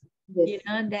reasons, yes. You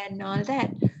know, then all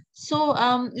that. So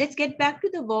let's get back to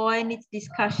the war and its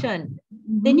discussion.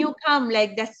 Mm-hmm. Then you come,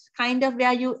 like that's kind of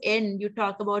where you end. You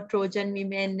talk about Trojan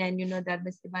women and, you know,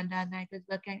 Dharmasiri Bandana, it was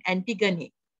work and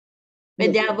Antigone.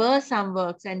 But yes. There were some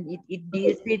works and it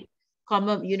deals with,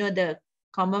 you know, the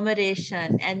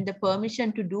commemoration and the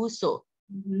permission to do so,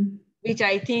 mm-hmm. which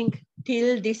I think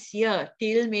till this year,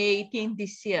 till May 18th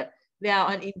this year,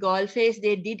 where in Galface,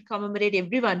 they did commemorate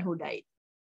everyone who died.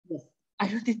 Yes. I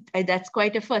don't think that's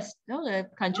quite a first, no,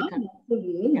 Kanchuka.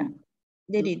 Yeah,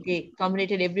 they did. They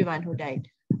commemorated everyone who died.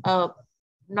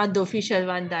 Not the official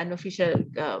one, the unofficial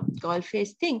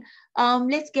Galface thing.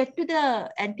 Let's get to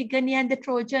the Antigone and the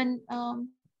Trojan.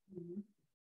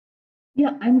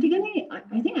 Yeah, Antigone,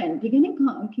 I think Antigone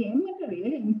came at a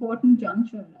really important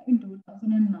juncture, right, in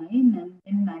 2009. And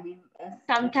then, I mean,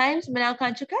 sometimes,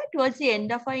 Kanchuka, towards the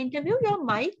end of our interview, your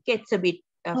mic gets a bit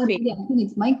fake. Yeah, I think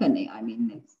it's my connect. I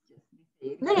mean, it's just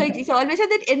no, it's always at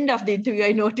the end of the interview.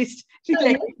 I noticed.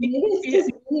 Like, maybe it's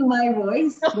just my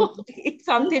voice. No, it's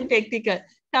something technical.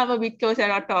 Come a bit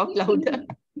closer or talk louder.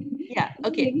 Yeah.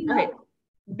 Okay. Go ahead.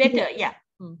 Better. Yeah.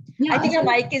 Yeah, I think your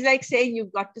mic is like saying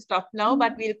you've got to stop now,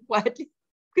 but we'll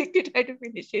quickly try to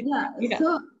finish it.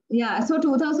 Yeah. So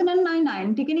 2009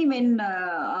 Antigone, when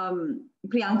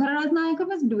Priyanka Ratnayaka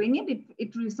was doing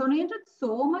it resonated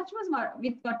so much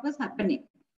with what was happening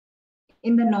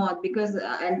in the north, because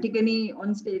Antigone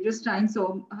on stage was trying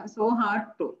so hard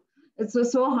to. It's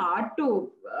so hard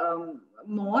to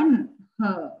mourn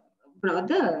her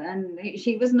brother, and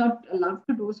she was not allowed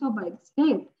to do so by the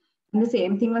state. And the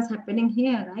same thing was happening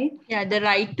here, right? Yeah, the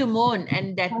right to mourn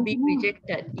and that being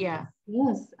rejected. Yeah.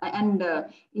 Yes, and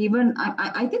even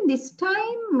I think this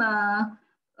time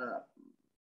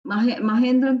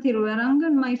Mahendran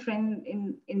Thiruvarangan, my friend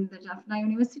in the Jaffna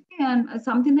University, and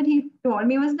something that he told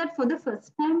me was that for the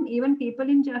first time, even people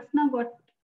in Jaffna got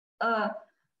a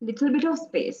little bit of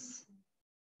space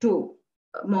to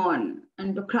mourn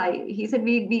and to cry. He said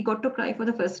we got to cry for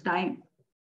the first time.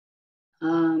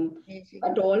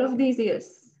 But all of these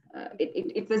years,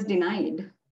 it was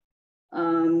denied.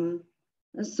 So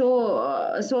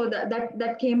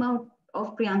that came out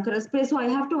of Priyanka's play. So I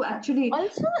have to actually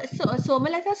also. So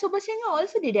Somalata Subhasinghe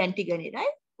also did Antigone,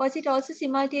 right? Was it also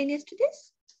simultaneous to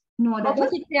this? No, that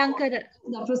was Priyanka. That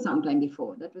was sometime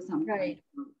before. That was sometime right.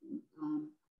 Before.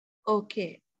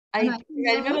 Okay. I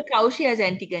remember Kaushi as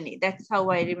Antigone. That's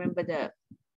how I remember the.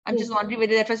 I'm just wondering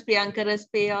whether that was Priyanka's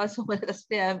play or Somalata's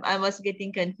play. I was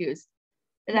getting confused.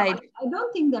 Right. No, I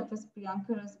don't think that was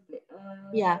Priyanka's play.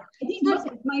 Yeah. I think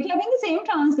it might have been the same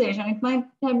translation. It might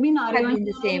have been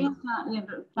the same.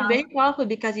 Very powerful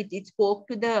because it spoke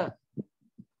to the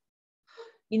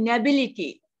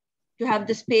inability to have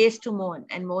the space to mourn.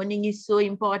 And mourning is so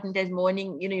important. As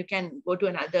mourning, you know, you can go to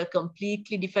another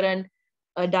completely different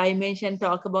dimension,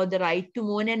 talk about the right to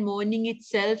mourn and mourning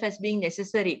itself as being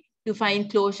necessary to find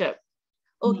closure.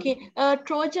 Okay.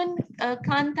 Trojan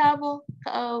Kantavo.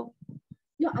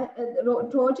 Yeah,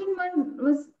 Trojan one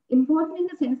was important in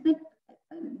the sense that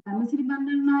Dharmasiri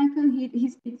Bandaranaike, he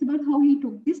speaks about how he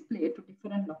took this play to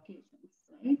different locations,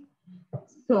 right?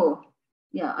 So,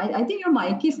 yeah, I think your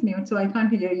mic is mute, so I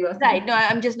can't hear you. Right. No,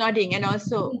 I'm just nodding, and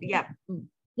also, yeah.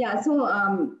 Yeah. So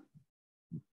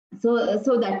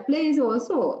that play is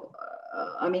also,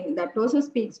 I mean, that also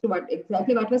speaks to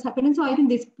exactly what was happening. So I think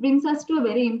this brings us to a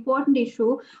very important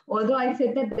issue. Although I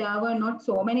said that there were not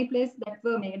so many plays that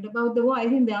were made about the war, I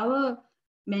think there were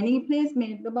many plays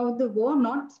made about the war,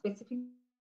 not specifically.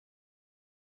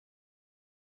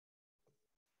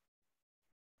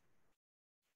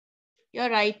 You're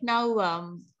right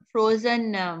now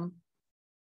frozen,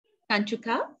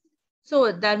 Kanchuka.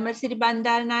 So Dharmasiri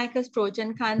Bandaranaike's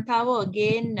Trojan Kantava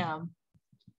again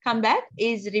come back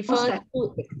is referred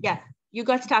to, yeah, you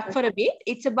got stuck for a bit.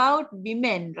 It's about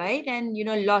women, right? And, you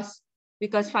know, loss,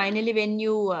 because finally when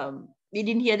you, we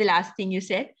didn't hear the last thing you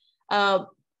said.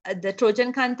 The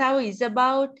Trojan Kantava is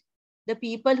about the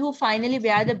people who finally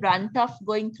bear the brunt of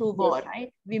going through war,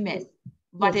 right? Women,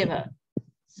 whatever.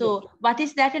 So what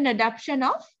is that an adaptation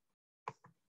of?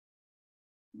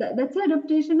 That's an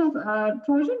adaptation of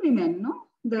Trojan women, no?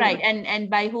 Right, and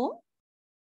by whom?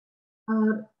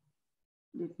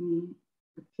 Let me.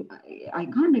 I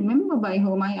can't remember by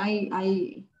whom.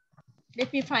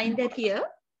 Let me find that here,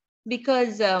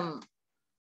 because I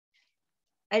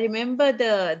remember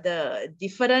the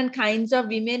different kinds of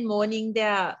women mourning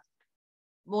their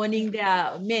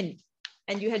men,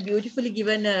 and you had beautifully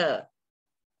given a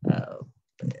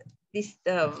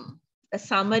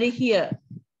summary here,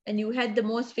 and you had the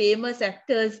most famous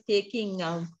actors taking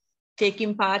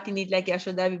part in it, like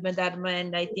Yashoda Vimadharma,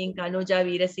 and I think Anuja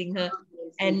Veerasinghe,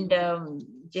 and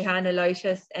Jehan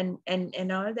Aloysius, and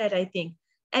all that, I think.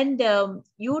 And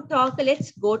you talk,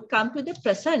 let's come to the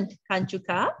present,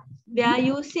 Kanchuka, where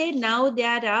you say now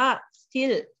there are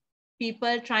still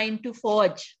people trying to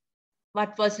forge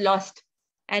what was lost.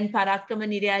 And Parakrama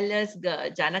Nirayala's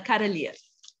Janakaraliya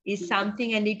is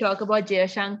something, and we talk about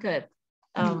Jayashankar.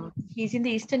 He's in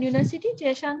the Eastern University,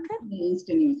 Jayashankar? The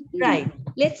Eastern University. Right.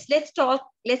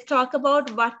 Let's talk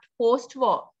about what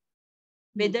post-war,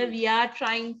 whether we are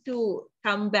trying to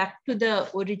come back to the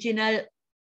original,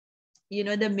 you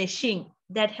know, the meshing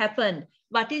that happened.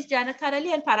 What is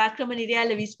Janakarali and Parakrama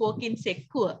Nirayala? We spoke in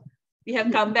Sekkur. We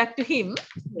have come back to him,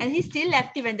 and he's still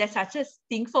active, and there's such a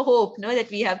thing for hope, no, that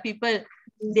we have people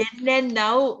then and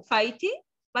now fighting.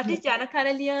 What is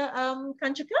Janakaraliya,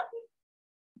 Kanchuka?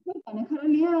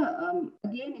 Janakaraliya,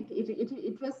 again,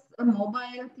 it was a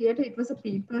mobile theatre. It was a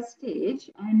paper stage,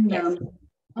 and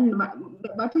and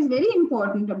what is very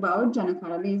important about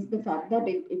Janakaraliya is the fact that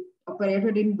it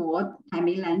operated in both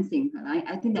Tamil and Sinhala.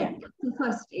 I think that's the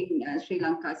first in Sri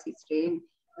Lanka's history,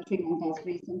 Sri Lanka's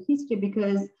recent history,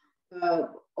 because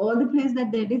all the plays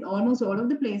that they did, almost all of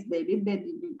the plays they did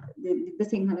the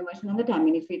Sinhala version and the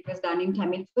Tamil. If it was done in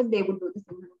Tamil, they would do the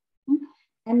Sinhala version.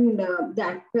 And the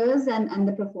actors and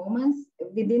the performance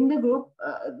within the group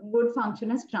would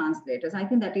function as translators. I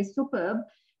think that is superb.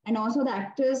 And also the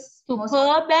actors.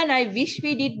 Superb, and I wish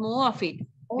we did more of it.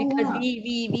 Because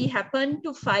we happen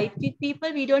to fight with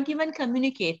people we don't even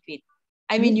communicate with.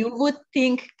 I mean, you would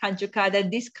think, Kanchuka,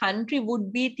 that this country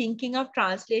would be thinking of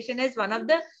translation as one of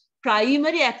the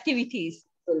primary activities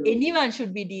anyone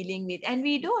should be dealing with. And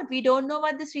we don't know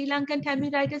what the Sri Lankan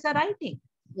Tamil writers are writing,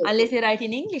 unless they write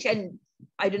in English. And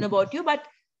I don't know about you, but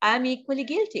I am equally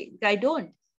guilty. I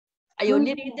don't. I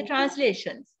only read the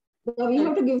translations. Yeah, we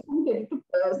have to give some credit to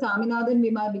Saminathan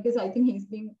Vima, because I think he's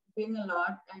been doing a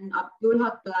lot, and Abdul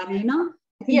Haq Larina,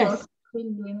 I think he's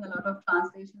been doing a lot of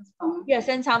translations from. Yes,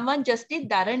 and someone just did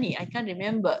Dharani. I can't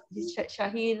remember.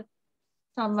 Shahir,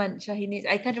 Shaheen,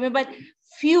 I can't remember, but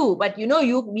few. But you know,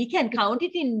 we can count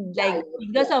it in like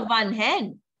fingers of one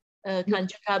hand,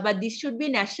 Kanchuka. But this should be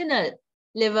national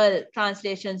level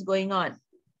translations going on,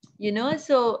 you know.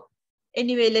 So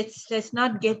anyway, let's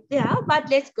not get there, but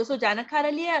let's go. So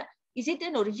Janakaraliya, is it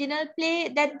an original play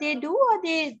that they do, or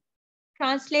they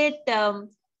translate to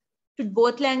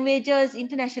both languages,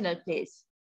 international plays?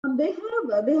 They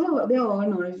have their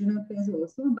own original plays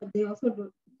also, but they also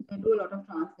do a lot of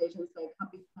translations, like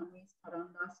Habib Kami's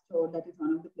Karanda's Store. That is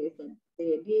one of the plays that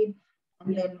they did,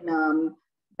 and then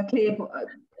the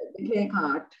clay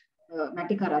cart.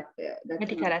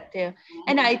 Matikaratya.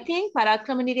 And I think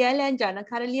Parakrama Nirayala and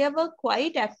Janakaraliya were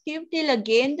quite active till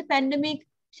again the pandemic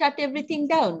shut everything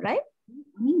down, right?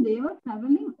 I mean, they were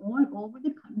traveling all over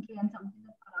the country, and something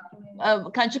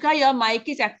like Kanchuka, your mic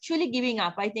is actually giving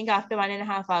up, I think, after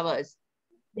 1.5 hours.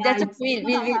 Yeah, that's we'll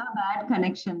have a bad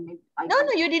connection. No,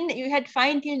 you didn't. You had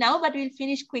fine till now, but we'll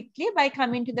finish quickly by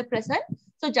coming to the present.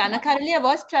 So Janakaraliya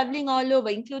was traveling all over,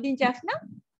 including Jaffna?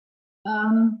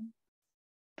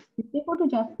 They go to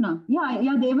Jaffna.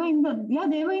 Yeah, they were in the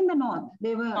north.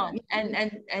 They were north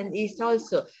and east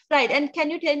also. Right. And can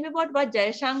you tell me about what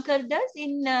Jayashankar does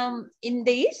in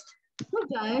the east? So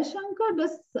Jayashankar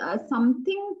does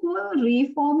something called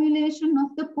reformulation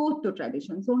of the Pottu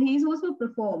tradition. So he is also a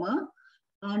performer,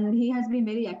 and he has been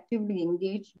very actively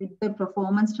engaged with the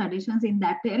performance traditions in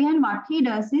that area. And what he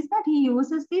does is that he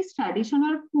uses these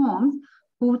traditional forms,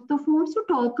 Pottu forms, to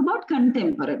talk about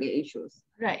contemporary issues.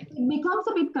 Right. It becomes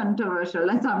a bit controversial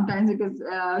and sometimes because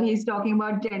he's talking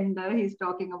about gender, he's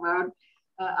talking about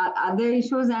other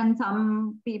issues, and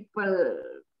some people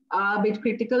are a bit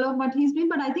critical of what he's doing.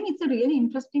 But I think it's a really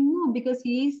interesting move because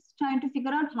he's trying to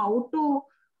figure out how to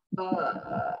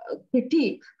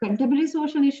critique contemporary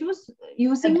social issues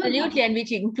using absolutely, and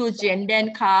which includes gender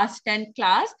and caste and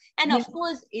class. And yes. Of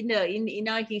course, in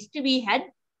our history, we had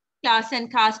class and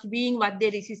caste being what they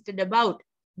resisted about.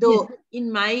 Though yes.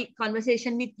 In my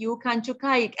conversation with you,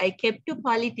 Kanchuka, I kept to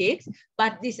politics,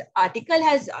 but this article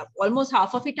has almost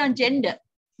half of it on gender,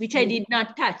 which I did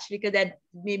not touch because that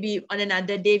maybe on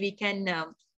another day we can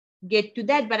get to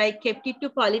that. But I kept it to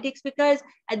politics because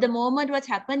at the moment what's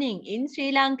happening in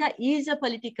Sri Lanka is a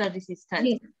political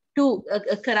resistance to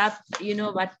a corrupt,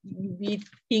 what we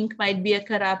think might be a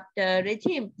corrupt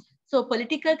regime. So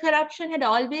political corruption had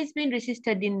always been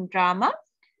resisted in drama.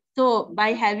 So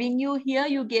by having you here,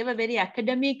 you gave a very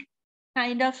academic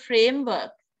kind of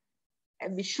framework,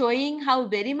 showing how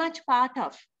very much part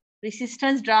of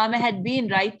resistance drama had been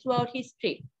right throughout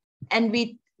history. And with,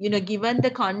 given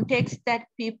the context that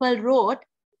people wrote,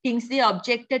 things they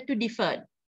objected to differed.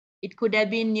 It could have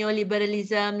been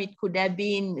neoliberalism, it could have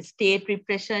been state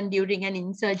repression during an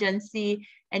insurgency,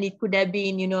 and it could have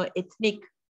been, ethnic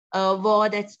war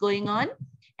that's going on.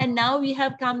 And now we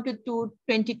have come to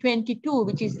 2022,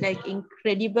 which is like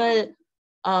incredible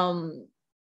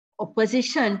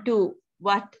opposition to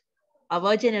what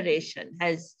our generation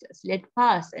has just let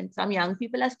pass. And some young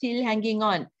people are still hanging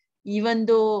on, even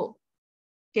though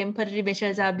temporary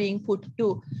measures are being put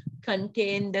to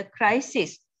contain the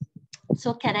crisis.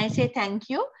 So can I say thank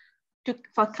you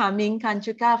for coming,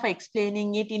 Kanchuka, for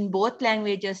explaining it in both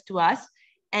languages to us.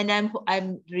 And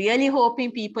I'm really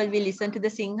hoping people will listen to the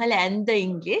Sinhala and the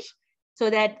English, so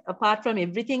that apart from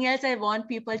everything else, I want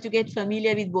people to get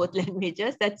familiar with both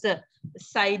languages. That's a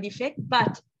side effect.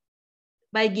 But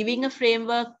by giving a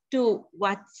framework to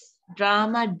what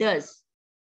drama does,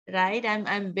 right?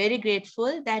 I'm very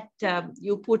grateful that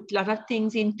you put a lot of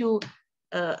things into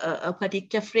a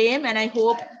particular frame. And I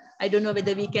hope, I don't know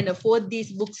whether we can afford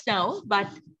these books now, but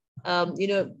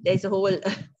there's a whole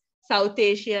South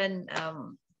Asian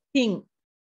thing,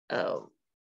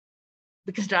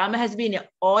 because drama has been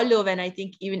all over. And I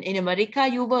think even in America,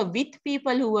 you were with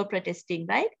people who were protesting,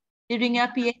 right? During your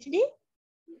PhD?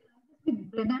 With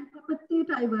Bread and Puppet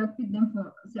Theatre, I worked with them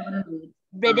for several weeks.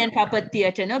 Bread and Puppet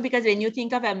Theatre, no? Because when you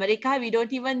think of America, we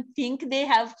don't even think they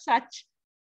have such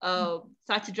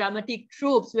dramatic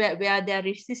troops where they are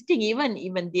resisting,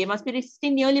 even they must be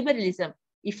resisting neoliberalism,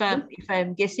 if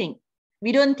I'm guessing.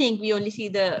 We don't think, we only see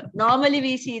normally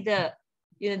we see the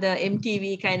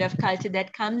MTV kind of culture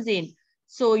that comes in.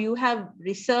 So you have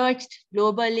researched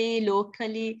globally,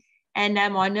 locally, and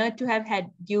I'm honored to have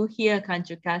had you here,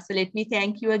 Kanchuka. So let me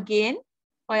thank you again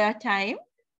for your time,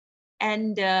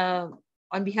 and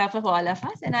on behalf of all of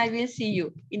us, and I will see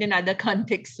you in another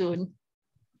context soon.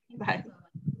 Bye.